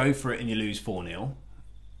 you go for it and you lose 4-0,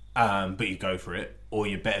 but you go for it, or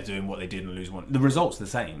you're better doing what they did and lose 1? The result's the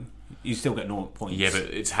same. You still get 0 points. Yeah, but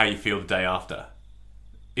it's how you feel the day after.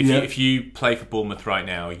 Yeah. If you play for Bournemouth right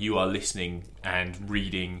now, you are listening and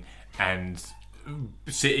reading and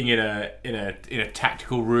sitting in a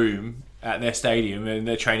tactical room at their stadium and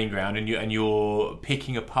their training ground, and you're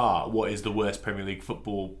picking apart what is the worst Premier League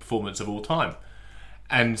football performance of all time.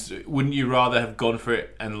 And wouldn't you rather have gone for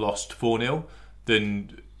it and lost 4-0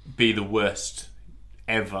 than be the worst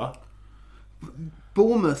ever?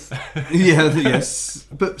 Bournemouth, yes.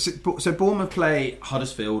 But so Bournemouth play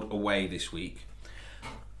Huddersfield away this week.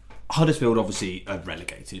 Huddersfield obviously are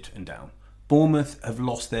relegated and down. Bournemouth have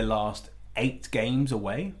lost their last 8 games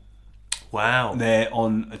away. Wow. They're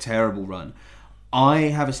on a terrible run. I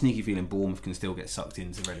have a sneaky feeling Bournemouth can still get sucked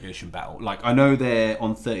into the relegation battle. Like, I know they're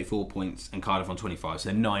on 34 points and Cardiff on 25, so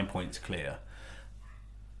they're 9 points clear.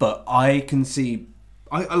 But I can see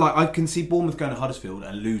Bournemouth going to Huddersfield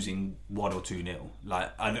and losing 1 or 2-0.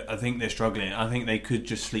 Like, I think they're struggling. I think they could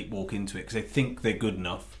just sleepwalk into it because they think they're good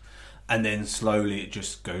enough, and then slowly it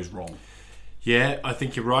just goes wrong. Yeah, I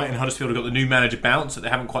think you're right. And Huddersfield have got the new manager bounce that they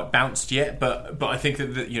haven't quite bounced yet, but I think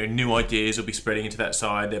that new ideas will be spreading into that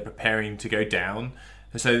side. They're preparing to go down,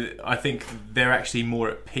 so I think they're actually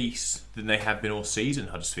more at peace than they have been all season.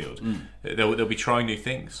 Huddersfield, they'll be trying new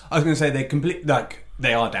things. I was going to say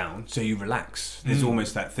they are down, so you relax. There's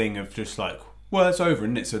almost that thing of just like, well, it's over,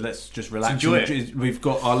 isn't it? So let's just relax. Enjoy it. We've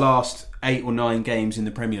got our last 8 or 9 games in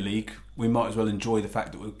the Premier League. We might as well enjoy the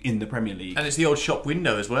fact that we're in the Premier League. And it's the old shop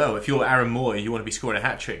window as well. If you're Aaron Moore, you want to be scoring a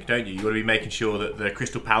hat-trick, don't you? You want to be making sure that the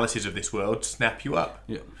Crystal Palaces of this world snap you up.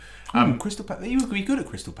 Yeah. Crystal Palace. He would be good at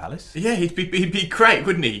Crystal Palace. Yeah, he'd be great,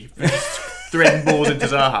 wouldn't he? Threading balls into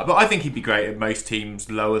Zaha. But I think he'd be great at most teams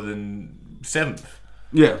lower than 7th.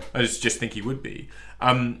 Yeah. I just think he would be.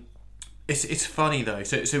 It's funny though.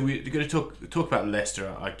 So we're going to talk about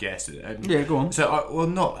Leicester, I guess. And yeah, go on. So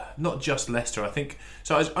not just Leicester. I think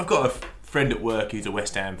so. I've got a friend at work who's a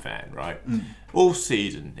West Ham fan, right? All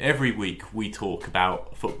season, every week we talk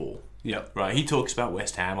about football. Yeah. Right. He talks about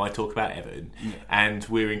West Ham. I talk about Everton, and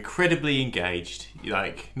we're incredibly engaged.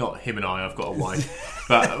 Like, not him and I've got a wife,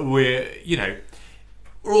 but we're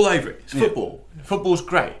all over it. It's football. Yeah. Football's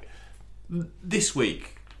great. This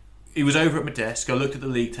week, he was over at my desk. I looked at the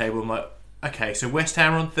league table. I'm like, okay, so West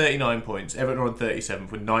Ham are on 39 points. Everton are on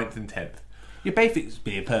 37th. We're 9th and 10th. You're basically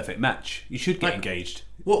be a perfect match. You should get engaged.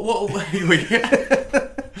 What? We're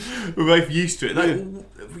both used to it. Like,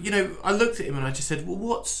 I looked at him and I just said, well,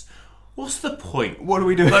 what's the point? What are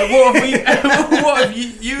we doing? Like, what have we? What have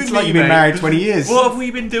you it's and like me, you've been married 20 years. What have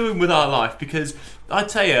we been doing with our life? Because I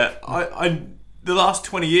tell you, the last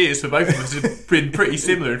 20 years for both of us have been pretty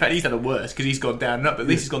similar. In fact, he's had the worst because he's gone down and up. But at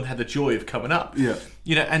least he's gone to have the joy of coming up. Yeah.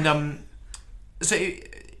 And so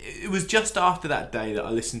it was just after that day that I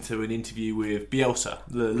listened to an interview with Bielsa,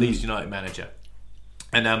 the Leeds United manager,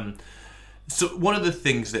 and so one of the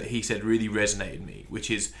things that he said really resonated with me, which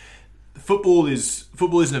is football is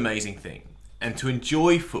an amazing thing, and to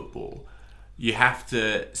enjoy football, you have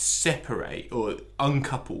to separate or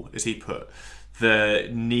uncouple, as he put, the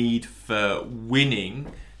need for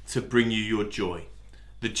winning to bring you your joy.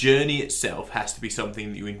 The journey itself has to be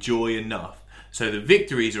something that you enjoy enough. So the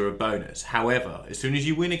victories are a bonus. However, as soon as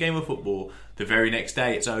you win a game of football, the very next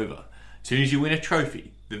day it's over. As soon as you win a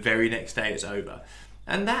trophy, the very next day it's over.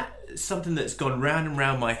 And that's something that's gone round and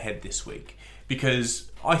round my head this week, because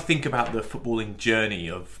I think about the footballing journey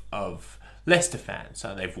of Leicester fans.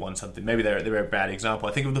 So they've won something. Maybe they're a bad example.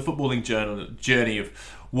 I think of the footballing journey of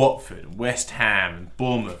Watford, West Ham, and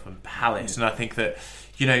Bournemouth, and Palace. And I think that,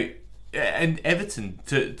 and Everton,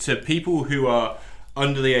 to people who are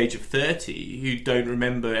under the age of 30 who don't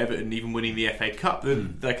remember Everton even winning the FA Cup,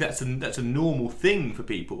 like that's a normal thing for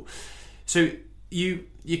people. So you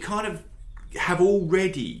kind of have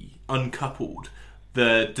already uncoupled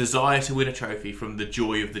the desire to win a trophy from the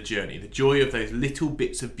joy of the journey, the joy of those little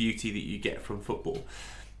bits of beauty that you get from football.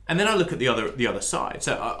 And then I look at the other side.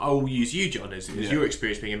 So I will use you, John, as your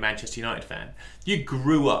experience being a Manchester United fan. You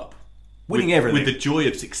grew up winning everything with the joy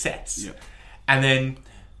of success, yeah. And then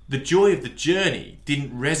the joy of the journey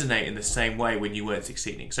didn't resonate in the same way when you weren't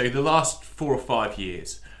succeeding. So the last 4 or 5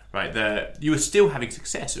 years, right, you were still having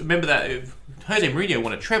success. Remember that Jose Mourinho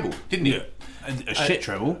won a treble, didn't he? Yeah. A shit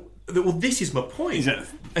treble. Well, this is my point.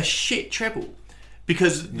 A shit treble.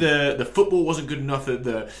 Because the football wasn't good enough,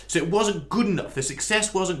 so it wasn't good enough. The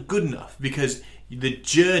success wasn't good enough because the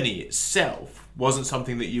journey itself wasn't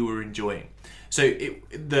something that you were enjoying. So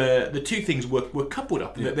the two things were coupled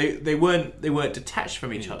up. Yeah. They weren't detached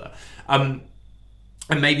from each other. And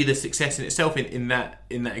maybe the success in itself in that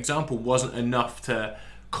example wasn't enough to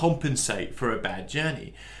compensate for a bad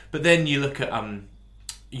journey. But then you look at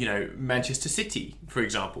Manchester City, for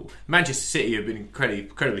example. Manchester City have been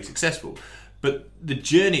incredibly successful, but the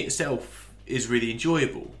journey itself is really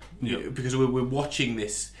enjoyable, because we're watching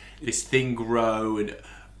this thing grow.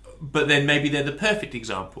 But then maybe they're the perfect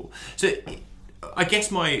example. So I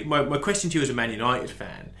guess my question to you as a Man United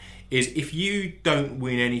fan is, if you don't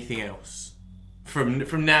win anything else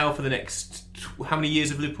from now for the next, how many years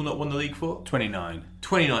have Liverpool not won the league for? 29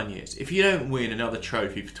 years. If you don't win another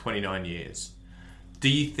trophy for 29 years, do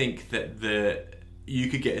you think that you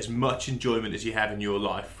could get as much enjoyment as you have in your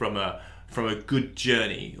life from a good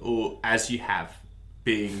journey, or as you have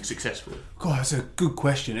being successful? God, that's a good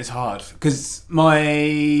question. It's hard because my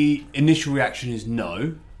initial reaction is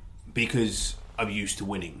no, because I'm used to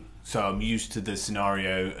winning. So I'm used to the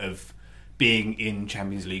scenario of being in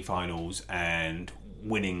Champions League finals and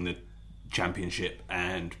winning the championship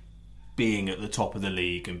and being at the top of the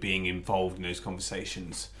league and being involved in those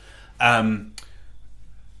conversations.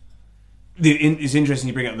 It's interesting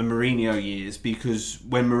you bring up the Mourinho years, because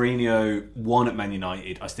when Mourinho won at Man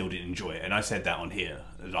United, I still didn't enjoy it, and I said that on here.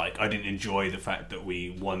 Like, I didn't enjoy the fact that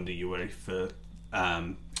we won the UEFA.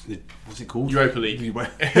 What's it called? Europa League.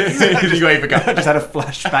 UEFA Cup. I just had a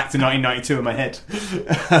flashback to 1992 in my head.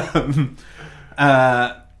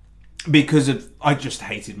 Because I just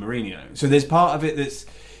hated Mourinho. So there's part of it that's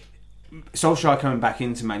Solskjaer coming back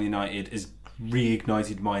into Man United has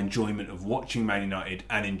reignited my enjoyment of watching Man United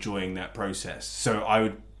and enjoying that process. So I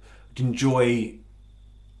would enjoy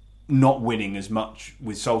not winning as much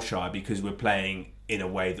with Solskjaer because we're playing in a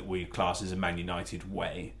way that we class as a Man United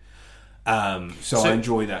way. So I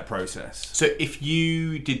enjoy that process. So if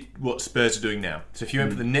you did what Spurs are doing now, so if you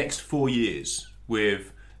went for the next 4 years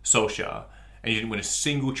with Solskjaer and you didn't win a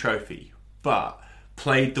single trophy, but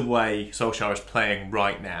played the way Solskjaer is playing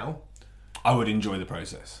right now, I would enjoy the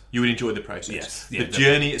process. You would enjoy the process. Yes. The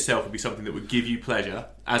journey itself would be something that would give you pleasure,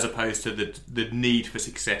 as opposed to the need for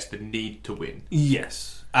success, the need to win.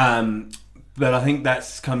 Yes. But I think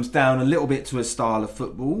that comes down a little bit to a style of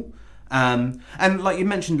football. And like you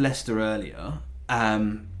mentioned Leicester earlier,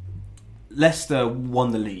 Leicester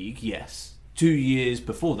won the league, yes. 2 years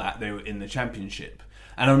before that, they were in the Championship.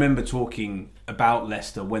 And I remember talking about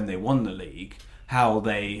Leicester when they won the league, how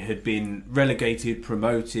they had been relegated,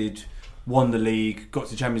 promoted, won the league, got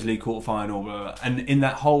to the Champions League quarter-final, and in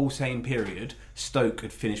that whole same period, Stoke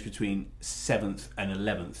had finished between 7th and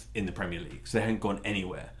 11th in the Premier League. So they hadn't gone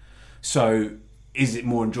anywhere. So is it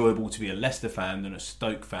more enjoyable to be a Leicester fan than a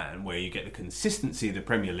Stoke fan, where you get the consistency of the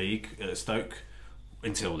Premier League at Stoke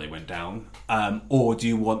until they went down, or do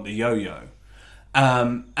you want the yo-yo?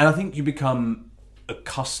 And I think you become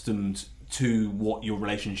accustomed to what your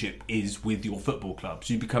relationship is with your football club.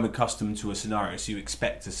 So you become accustomed to a scenario, so you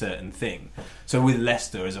expect a certain thing. So with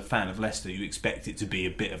Leicester, as a fan of Leicester, you expect it to be a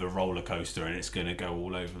bit of a roller coaster and it's going to go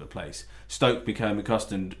all over the place. Stoke became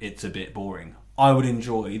accustomed, it's a bit boring. I would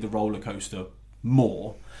enjoy the roller coaster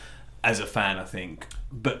more as a fan, I think.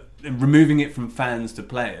 But removing it from fans to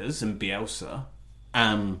players and Bielsa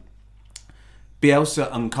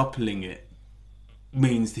uncoupling it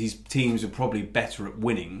means these teams are probably better at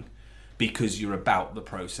winning because you're about the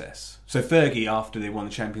process. So Fergie, after they won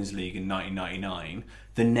the Champions League in 1999,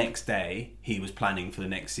 the next day he was planning for the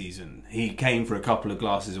next season. He came for a couple of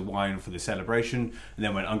glasses of wine for the celebration and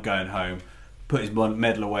then went, I'm going home, put his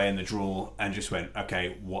medal away in the drawer and just went,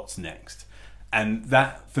 okay, what's next? And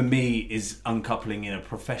that, for me, is uncoupling in a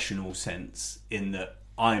professional sense, in that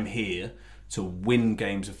I'm here to win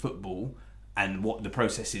games of football, and what the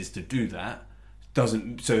process is to do that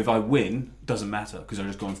so if I win, doesn't matter, because I'll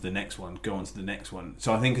just go on to the next one.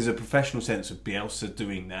 So I think as a professional sense of Bielsa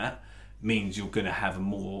doing that means you're going to have a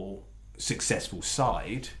more successful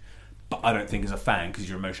side, but I don't think as a fan, because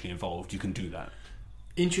you're emotionally involved, you can do that.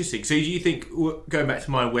 Interesting. So do you think, going back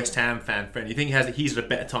to my West Ham fan friend, you think he's at a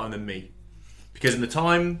better time than me? Because in the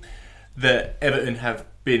time that Everton have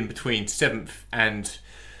been between 7th and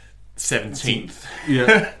 17th...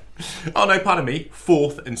 Yeah. Oh no, pardon me,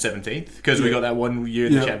 4th and 17th, because we got that 1 year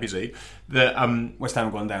in the Champions League. West Ham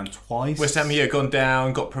have gone down twice. West Ham, gone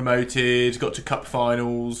down, got promoted, got to cup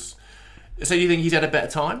finals. So you think he's had a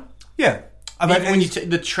better time? Yeah. Even when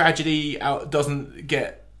the tragedy doesn't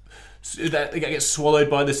get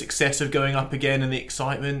swallowed by the success of going up again and the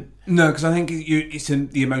excitement? No, because I think it's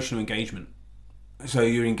the emotional engagement. So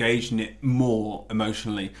you're engaged in it more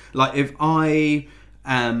emotionally. Like if I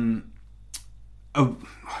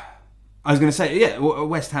was going to say, a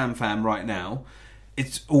West Ham fan right now,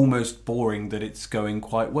 it's almost boring that it's going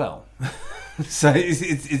quite well. So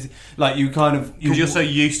it's like you kind of... Because you're so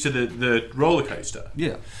used to the roller coaster.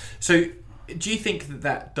 Yeah. So do you think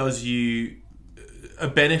that does you a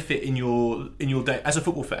benefit in your day as a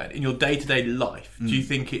football fan, in your day-to-day life? Do you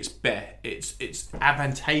think it's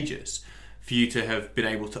advantageous for you to have been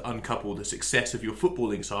able to uncouple the success of your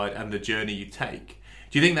footballing side and the journey you take?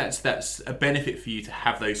 Do you think that's a benefit for you to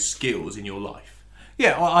have those skills in your life?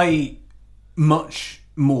 Yeah, I much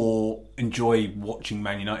more enjoy watching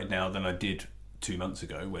Man United now than I did 2 months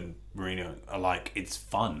ago when Mourinho, it's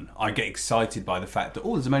fun. I get excited by the fact that,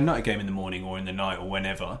 there's a Man United game in the morning or in the night or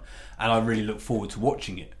whenever, and I really look forward to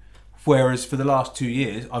watching it. Whereas for the last 2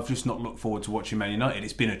 years, I've just not looked forward to watching Man United.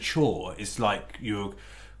 It's been a chore. It's like you're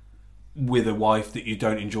with a wife that you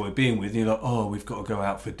don't enjoy being with, and you're like, we've got to go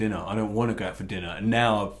out for dinner. I don't want to go out for dinner. And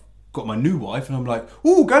now I've got my new wife, and I'm like,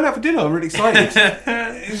 going out for dinner. I'm really excited.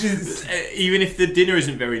 Even if the dinner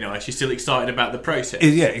isn't very nice, you're still excited about the process.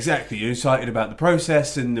 Yeah, exactly. You're excited about the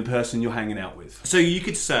process and the person you're hanging out with. So you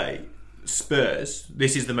could say, Spurs,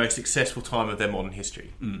 this is the most successful time of their modern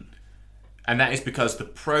history. And that is because the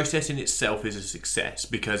process in itself is a success,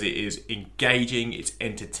 because it is engaging, it's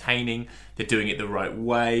entertaining, they're doing it the right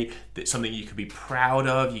way, that's something you can be proud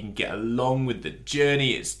of, you can get along with the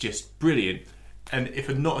journey, it's just brilliant. And if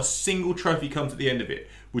not a single trophy comes at the end of it,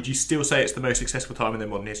 would you still say it's the most successful time in their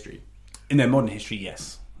modern history? In their modern history,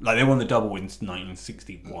 yes. Like, they won the double in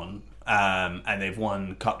 1961, and they've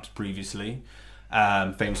won cups previously.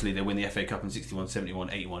 Famously, they win the FA Cup in 61, 71,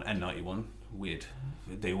 81 and 91. Weird.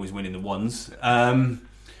 They always win in the ones.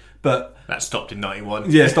 But that stopped in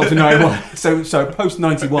 91. Yeah, stopped in 91. So post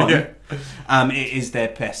 91, it is their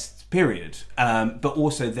best period. But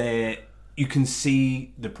also you can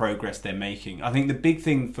see the progress they're making. I think the big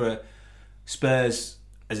thing for Spurs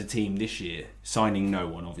as a team this year, signing no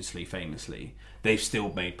one, obviously, famously, they've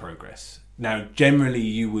still made progress. Now, generally,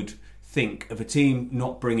 you would think of a team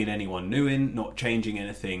not bringing anyone new in, not changing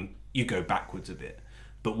anything, you go backwards a bit.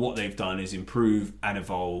 But what they've done is improve and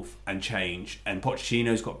evolve and change. And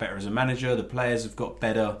Pochettino's got better as a manager, the players have got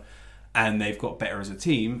better, and they've got better as a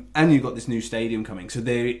team. And you've got this new stadium coming. So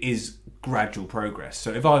there is gradual progress.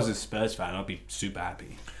 So if I was a Spurs fan, I'd be super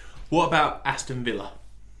happy. What about Aston Villa?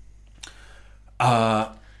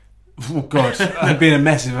 Oh God, I've been a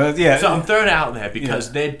mess. Yeah. So I'm throwing it out there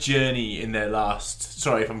because their journey in their last...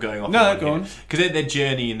 Sorry if I'm going off. No, go on. Because their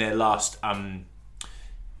journey in their last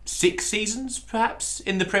 6 seasons, perhaps,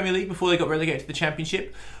 in the Premier League before they got relegated to the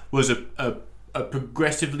Championship was a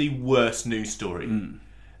progressively worse news story.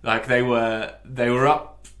 Like they were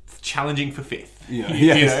up challenging for 5th.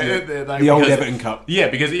 The old Everton Cup. Yeah,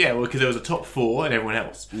 because there was a top 4 and everyone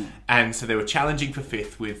else, and so they were challenging for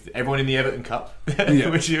 5th with everyone in the Everton Cup.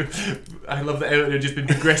 Which I love that Everton have just been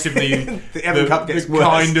progressively the Everton Cup gets worse.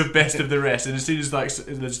 Kind of best of the rest, and as soon as like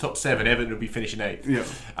the top 7, Everton will be finishing 8th. Yeah.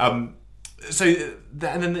 So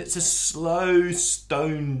and then it's a slow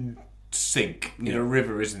stone sink in a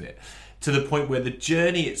river, isn't it? To the point where the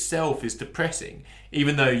journey itself is depressing.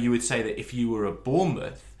 Even though you would say that if you were a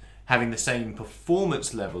Bournemouth, having the same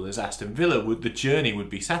performance level as Aston Villa, the journey would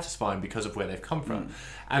be satisfying because of where they've come from.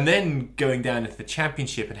 And then going down into the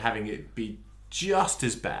Championship and having it be just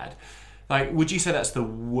as bad. Like, would you say that's the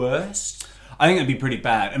worst? I think it'd be pretty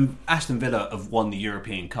bad. And Aston Villa have won the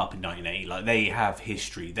European Cup in 1980. Like, they have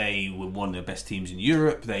history. They were one of the best teams in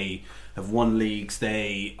Europe. They have won leagues.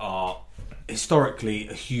 They are historically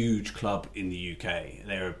a huge club in the UK.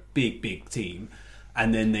 They're a big, big team.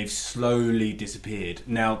 And then they've slowly disappeared.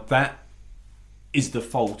 Now, that is the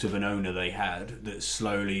fault of an owner they had that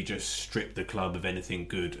slowly just stripped the club of anything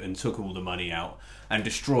good and took all the money out and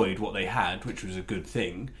destroyed what they had, which was a good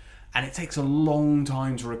thing. And it takes a long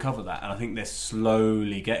time to recover that. And I think they're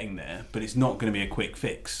slowly getting there, but it's not going to be a quick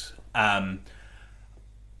fix. I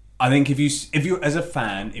think if you as a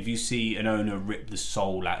fan, if you see an owner rip the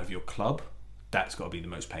soul out of your club, that's got to be the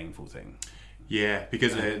most painful thing. Yeah,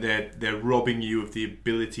 because they're robbing you of the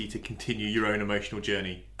ability to continue your own emotional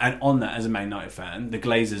journey. And on that, as a Man United fan, the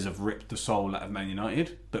Glazers have ripped the soul out of Man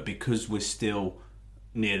United, but because we're still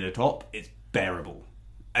near the top, it's bearable.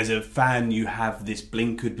 As a fan, you have this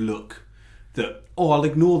blinkered look that, I'll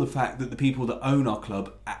ignore the fact that the people that own our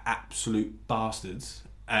club are absolute bastards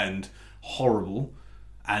and horrible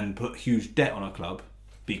and put huge debt on our club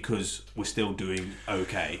because we're still doing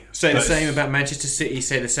okay. Say the same about Manchester City,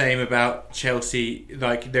 say the same about Chelsea.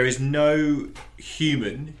 Like, there is no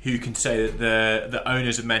human who can say that the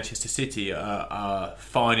owners of Manchester City are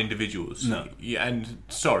fine individuals. No. Yeah, and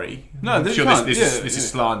sorry. No, I'm sure this yeah, is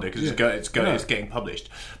slander because it's getting published.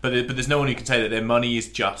 But there's no one who can say that their money is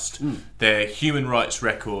just. Their human rights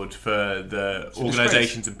record for the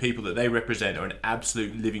organisations and people that they represent are an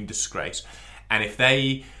absolute living disgrace. And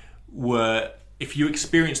if you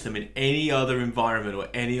experience them in any other environment or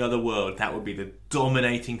any other world, that would be the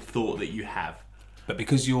dominating thought that you have. But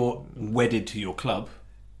because you're wedded to your club,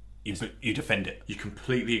 you defend it. You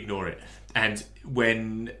completely ignore it. And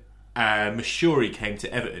when Mashuri came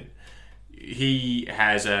to Everton, he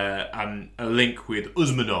has a link with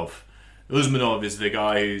Usmanov. Usmanov is the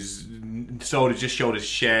guy who's just sold his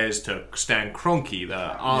shares to Stan Kroenke, the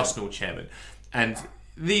Arsenal chairman. And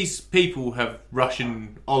these people have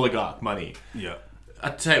Russian oligarch money. Yeah.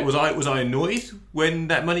 I'd say, was I annoyed when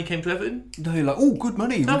that money came to Everton? No, you're like, good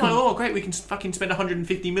money. No, I'm like, great, we can fucking spend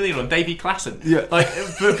 150 million on Davy Klaassen. Yeah. Like,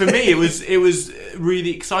 for me, it was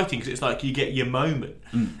really exciting because it's like you get your moment.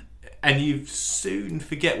 And you soon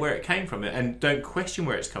forget where it came from and don't question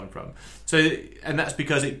where it's come from. So, and that's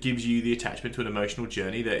because it gives you the attachment to an emotional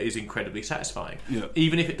journey that is incredibly satisfying. Yeah.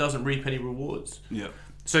 Even if it doesn't reap any rewards. Yeah.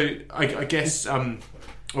 So I guess I'll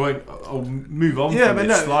move on from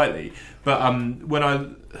this slightly. But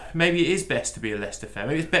maybe it is best to be a Leicester fan.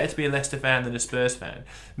 Maybe it's better to be a Leicester fan than a Spurs fan.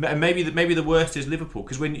 And maybe the worst is Liverpool,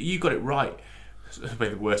 because when you got it right,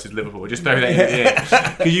 maybe the worst is Liverpool. Just throw that in the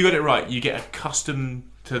air. Because you got it right, you get accustomed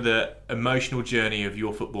to the emotional journey of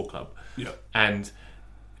your football club. Yeah. And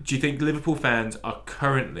do you think Liverpool fans are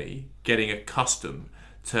currently getting accustomed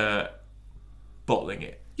to bottling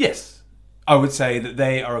it? Yes. I would say that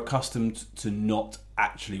they are accustomed to not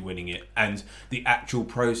actually winning it, and the actual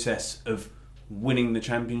process of winning the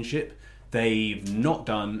championship they've not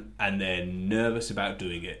done, and they're nervous about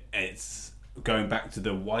doing it. It's going back to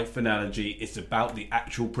the wife analogy, it's about the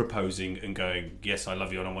actual proposing and going, yes, I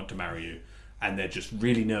love you and I want to marry you, and they're just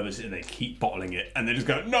really nervous and they keep bottling it and they just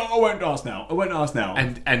go, no, I won't ask now.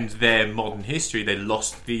 And their modern history, they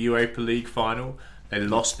lost the Europa League final. They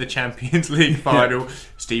lost the Champions League final.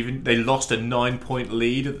 Stephen, they lost a 9-point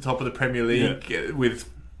lead at the top of the Premier League with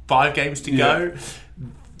 5 games to go.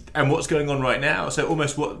 And what's going on right now? So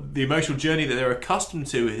almost what the emotional journey that they're accustomed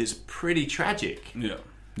to is pretty tragic. Yeah,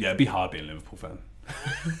 it'd be hard being a Liverpool fan.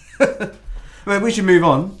 Well, we should move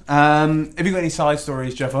on. Have you got any side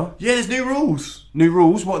stories, Jeffer? Yeah, there's new rules. New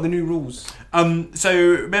rules? What are the new rules? So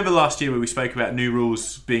remember last year where we spoke about new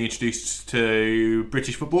rules being introduced to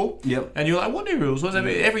British football? Yep. And you're like, what new rules?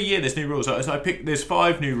 Every year there's new rules. So I picked. There's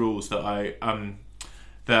 5 new rules that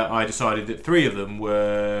I decided that 3 of them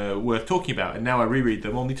were worth talking about, and now I reread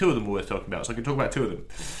them. Only 2 of them were worth talking about, so I can talk about 2 of them.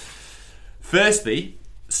 Firstly,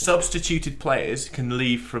 substituted players can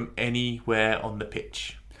leave from anywhere on the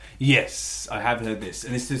pitch. Yes, I have heard this,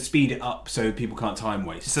 and it's to speed it up so people can't time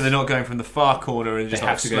waste. So they're not going from the far corner and just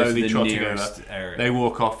have to slowly go to the trotting nearest over. area. They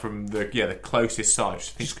walk off from the closest side, which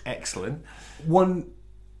I think is excellent.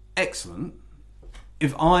 Excellent.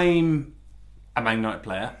 If I'm a Man United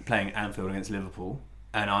player playing at Anfield against Liverpool,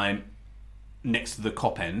 and I'm next to the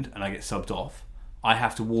cop end and I get subbed off, I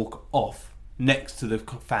have to walk off next to the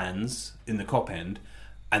fans in the cop end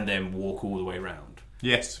and then walk all the way around.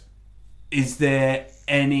 Yes. Is there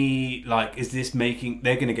any, is this making...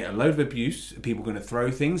 They're going to get a load of abuse. Are people going to throw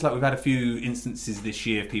things? We've had a few instances this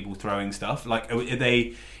year of people throwing stuff. Are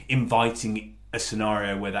they inviting a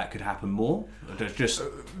scenario where that could happen more? Or just...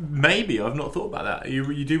 Maybe. I've not thought about that.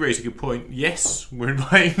 You do raise a good point. Yes, we're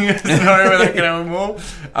inviting a scenario where that can happen more.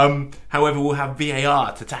 However, we'll have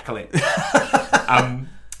VAR to tackle it.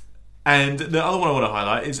 And the other one I want to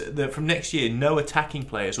highlight is that from next year, no attacking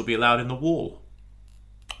players will be allowed in the wall.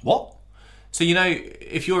 What? So,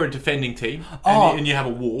 if you're a defending team and you have a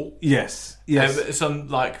wall... Yes. Some,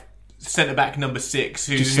 centre-back number 6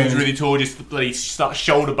 who's really tall, just bloody starts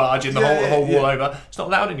shoulder barging the whole wall over. It's not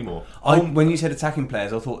allowed anymore. When you said attacking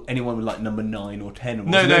players, I thought anyone with number 9 or 10. Or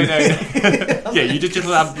no. Yeah, you just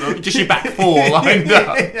have just your back 4 lined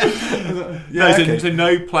up. So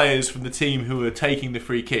no players from the team who are taking the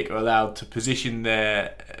free kick are allowed to position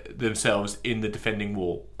themselves in the defending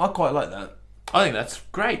wall. I quite like that. I think that's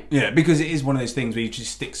great. Yeah, because it is one of those things where you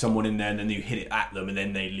just stick someone in there and then you hit it at them and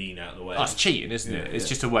then they lean out of the way. That's cheating, isn't it? It's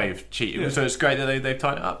just a way of cheating. So it's great that they've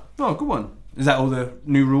tied it up. Oh, good one. Is that all the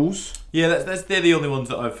new rules? Yeah, they're the only ones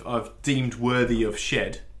that I've deemed worthy of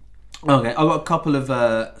shed. Okay, I've got a couple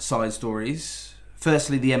of side stories.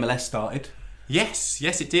 Firstly, the MLS started. Yes,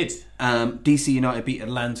 it did. DC United beat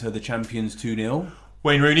Atlanta, the champions, 2-0.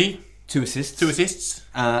 Wayne Rooney. 2 assists.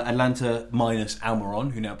 Atlanta minus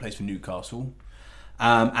Almiron, who now plays for Newcastle.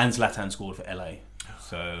 And Zlatan scored for LA.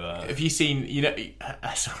 So, have you seen?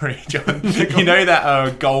 Sorry, John. You know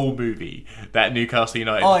that goal movie, that Newcastle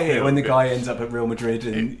United. Oh yeah, when the guy ends up at Real Madrid.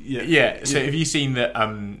 And So have you seen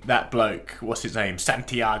that bloke? What's his name?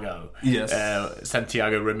 Santiago. Yes.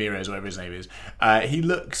 Santiago Ramirez, whatever his name is. He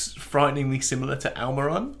looks frighteningly similar to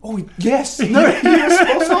Almiron. Oh yes. No, you were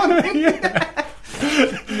spot on. Yeah.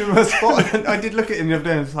 You were spot on. I did look at him the other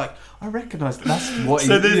day and was like, I recognise that's what he is.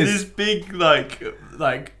 So there's this big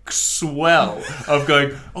like swell of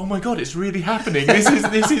going, oh my god, it's really happening. This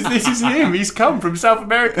is him. He's come from South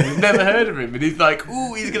America. We've never heard of him, and he's like,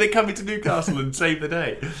 ooh, he's going to come into Newcastle and save the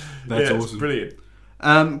day. That's awesome. It's brilliant.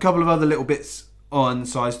 A couple of other little bits on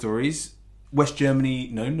side stories. West Germany.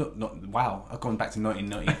 No, not. Wow, I've gone back to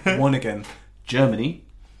 1991 again. Germany.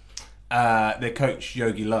 Their coach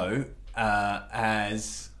Jogi Löw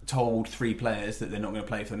has told 3 players that they're not going to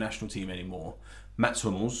play for the national team anymore. Mats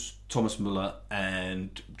Hummels, Thomas Müller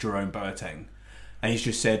and Jerome Boateng. And he's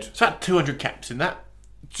just said... It's about 200 caps in that.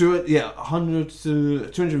 100 to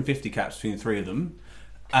 250 caps between the 3 of them.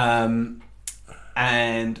 And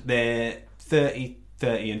they're 30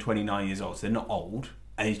 and 29 years old, so they're not old.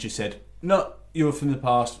 And he's just said, no, you're from the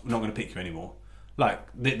past, we're not going to pick you anymore.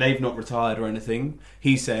 They've not retired or anything.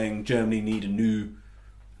 He's saying Germany need a new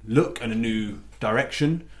look and a new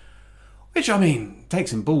direction. Which,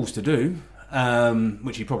 takes some balls to do.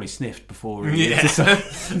 Which he probably sniffed before he decided.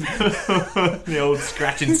 The old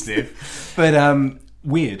scratch and sniff. But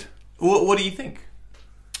weird. What do you think?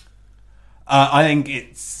 I think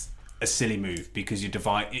it's a silly move because you don't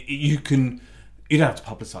have to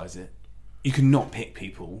publicise it. You can not pick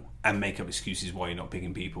people and make up excuses why you're not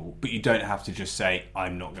picking people, but you don't have to just say,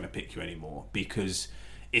 I'm not going to pick you anymore, because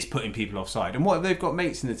it's putting people offside. And what if they've got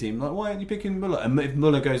mates in the team? Like, why aren't you picking Müller? And if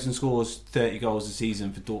Müller goes and scores 30 goals a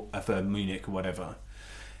season for Munich or whatever,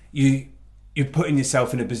 you you're putting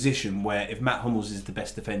yourself in a position where if Matt Hummels is the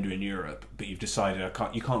best defender in Europe, but you've decided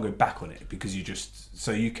you can't go back on it because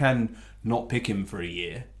so you can not pick him for a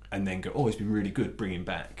year and then go, oh, he's been really good, bring him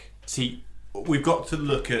back. See, we've got to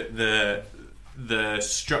look at the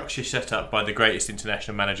structure set up by the greatest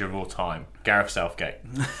international manager of all time, Gareth Southgate.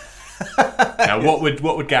 Now, what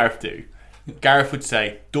would Gareth do? Gareth would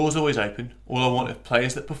say, doors always open. All I want is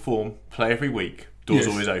players that perform, play every week. Doors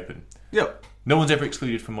always open. Yep. No one's ever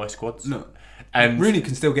excluded from my squads. No. And Rooney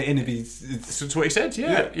can still get in if he's... That's what he said,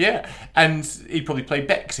 yeah. And he'd probably play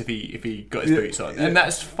Bex if he got his boots on. And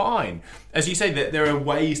that's fine. As you say, that there are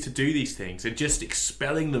ways to do these things, and just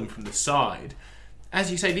expelling them from the side. As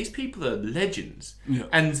you say, these people are legends. Yeah.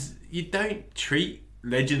 And you don't treat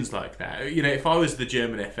legends like that. You know, if I was the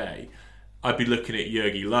German FA, I'd be looking at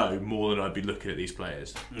Jurgi Low more than I'd be looking at these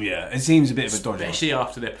players. Yeah, it seems a bit of a dodgy. Especially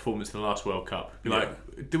after their performance in the last World Cup. Be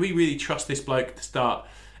like, do we really trust this bloke to start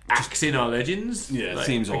axing our legends? Yeah, like, it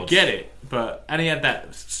seems odd. I get it, and he had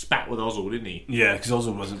that spat with Ozil, didn't he? Yeah, because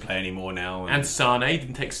Ozil doesn't play anymore now. And Sane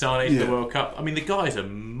didn't take Sane to the World Cup. I mean, the guy's a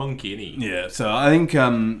monkey, isn't he? Yeah, so I think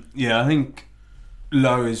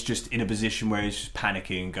Lowe is just in a position where he's just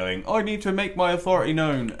panicking and going, I need to make my authority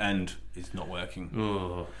known, and it's not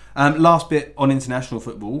working. Last bit on international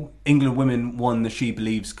football, England women won the She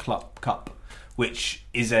Believes Cup, which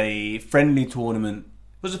is a friendly tournament.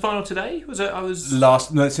 Was the final today? Was it?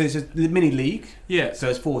 So it's a mini league. Yeah. So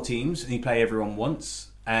it's 4 teams, and you play everyone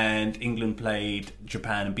once. And England played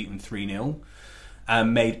Japan and beat them 3-0.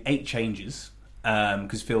 Made 8 changes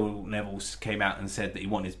because Phil Neville came out and said that he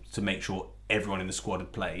wanted to make sure everyone in the squad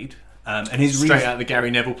had played. And his straight out of the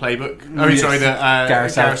Gary Neville playbook. The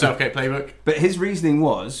Gareth Southgate playbook. But his reasoning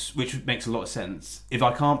was, which makes a lot of sense, if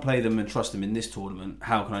I can't play them and trust them in this tournament,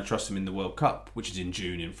 how can I trust them in the World Cup, which is in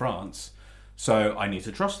June in France? So I need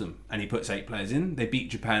to trust them. And he puts 8 players in. They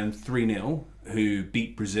beat Japan 3-0, who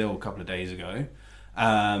beat Brazil a couple of days ago.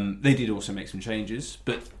 They did also make some changes,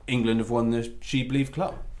 but England have won the She Believe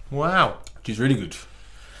Club. Wow. Which is really good.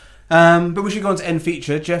 But we should go on to end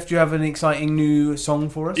feature. Jeff, do you have an exciting new song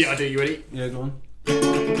for us? Yeah, I do. You ready? Yeah, go on.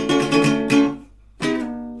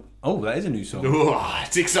 Oh, that is a new song. Ooh,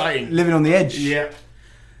 it's exciting. Living on the Edge. Yeah.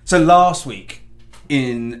 So last week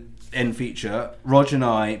in end feature, Roger and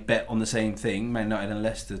I bet on the same thing, Man United and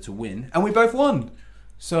Leicester to win, and we both won.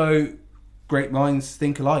 So great minds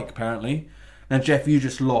think alike, apparently. Now, Jeff, you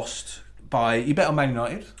just lost you bet on Man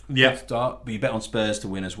United. Yeah. Start, but you bet on Spurs to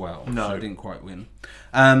win as well. No. So you didn't quite win.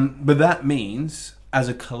 But that means, as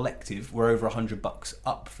a collective, we're over $100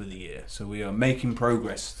 up for the year. So we are making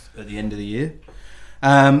progress at the end of the year.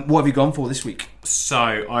 What have you gone for this week?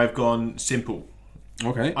 So I've gone simple.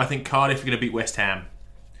 Okay. I think Cardiff are going to beat West Ham.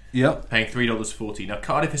 Yep. Paying $3.40. Now,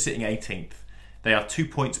 Cardiff are sitting 18th. They are 2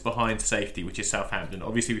 points behind safety, which is Southampton.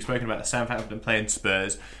 Obviously, we've spoken about Southampton playing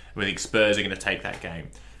Spurs, and we think Spurs are going to take that game.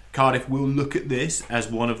 Cardiff will look at this as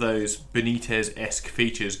one of those Benitez-esque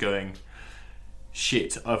features going,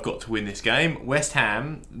 shit, I've got to win this game. West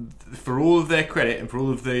Ham, for all of their credit and for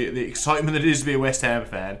all of the excitement that it is to be a West Ham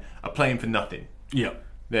fan, are playing for nothing. Yeah.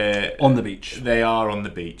 They're on the beach. They are on the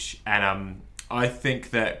beach. And I think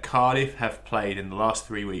that Cardiff have played in the last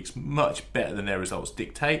 3 weeks much better than their results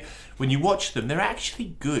dictate. When you watch them, they're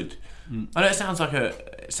actually good. I know it sounds like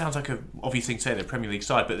a obvious thing to say, they're a Premier League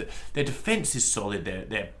side, but their defence is solid.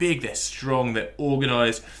 They're big, they're strong, they're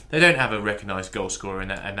organised. They don't have a recognised goal scorer,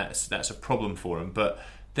 and that's a problem for them. But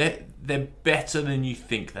they're better than you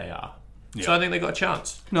think they are. Yeah. So I think they've got a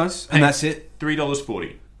chance. Nice, and that's it.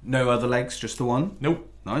 $3.40. No other legs, just the one.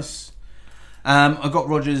 Nope. Nice. I got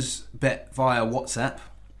Roger's bet via WhatsApp.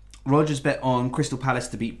 Roger's bet on Crystal Palace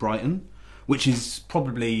to beat Brighton, which is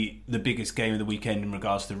probably the biggest game of the weekend in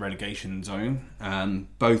regards to the relegation zone.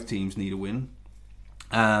 Both teams need a win.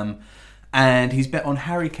 And he's bet on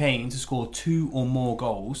Harry Kane to score 2 or more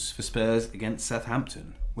goals for Spurs against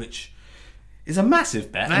Southampton, which is a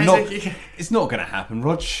massive bet. It's not going to happen,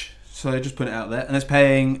 Rog. So just put it out there. And it's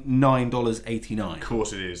paying $9.89. Of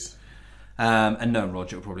course it is. And no,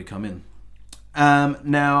 Roger will probably come in.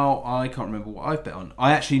 Now, I can't remember what I've bet on.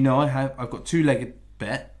 I actually know I've got 2-legged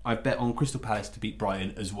bet. I've bet on Crystal Palace to beat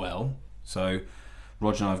Brighton as well. So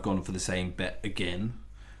Roger and I have gone for the same bet again.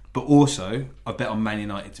 But also, I've bet on Man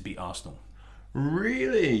United to beat Arsenal.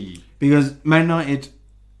 Really? Because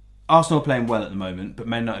Arsenal are playing well at the moment, but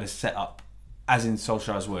Man United is set up, as in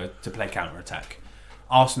Solskjaer's word, to play counter-attack.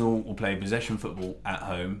 Arsenal will play possession football at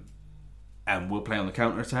home, and we'll play on the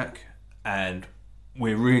counter-attack. And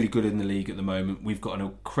we're really good in the league at the moment. We've got an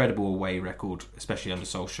incredible away record, especially under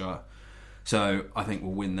Solskjaer. So I think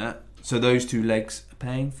we'll win that. So those 2 legs are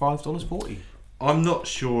paying $5.40. I'm not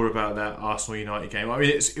sure about that Arsenal United game. I mean,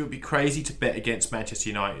 it would be crazy to bet against Manchester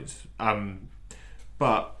United,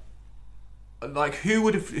 but like,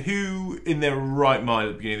 who in their right mind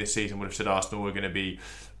at the beginning of this season would have said Arsenal were going to be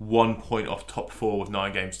 1 point off top 4 with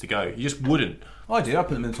 9 games to go? You just wouldn't. I did. I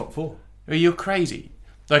put them in the top 4. Well, you're crazy.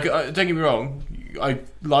 Like, don't get me wrong, I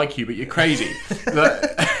like you, but you're crazy.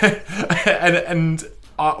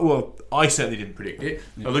 I certainly didn't predict it.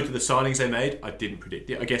 I looked at the signings they made. I didn't predict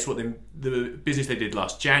it. I guess the business they did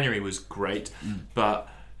last January was great, but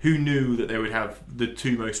who knew that they would have the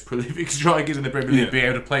 2 most prolific strikers in the Premier League be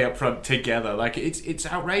able to play up front together? Like, it's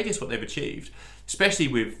outrageous what they've achieved, especially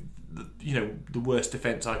with the worst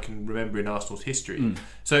defence I can remember in Arsenal's history.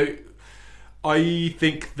 So I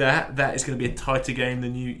think that is going to be a tighter game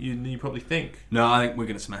than you probably think. No, I think we're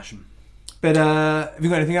going to smash them. But have you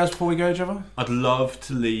got anything else before we go, Trevor? I'd love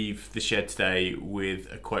to leave the shed today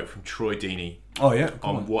with a quote from Troy Deeney. Oh, yeah.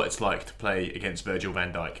 On what it's like to play against Virgil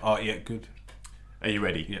van Dijk. Oh, yeah, good. Are you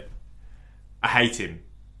ready? Yeah. I hate him.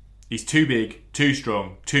 He's too big, too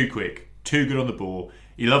strong, too quick, too good on the ball.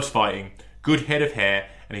 He loves fighting, good head of hair,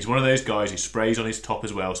 and he's one of those guys who sprays on his top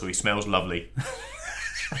as well, so he smells lovely.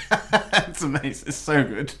 That's amazing. It's so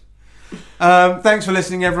good. Thanks for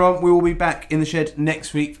listening, everyone. We will be back in the shed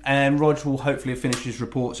next week, and Rog will hopefully have finished his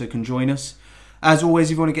report so can join us. As always,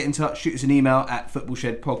 if you want to get in touch, shoot us an email at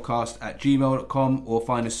footballshedpodcast@gmail.com or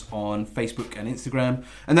find us on Facebook and Instagram.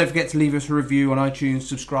 And don't forget to leave us a review on iTunes,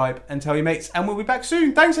 subscribe, and tell your mates. And we'll be back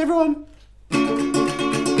soon. Thanks, everyone.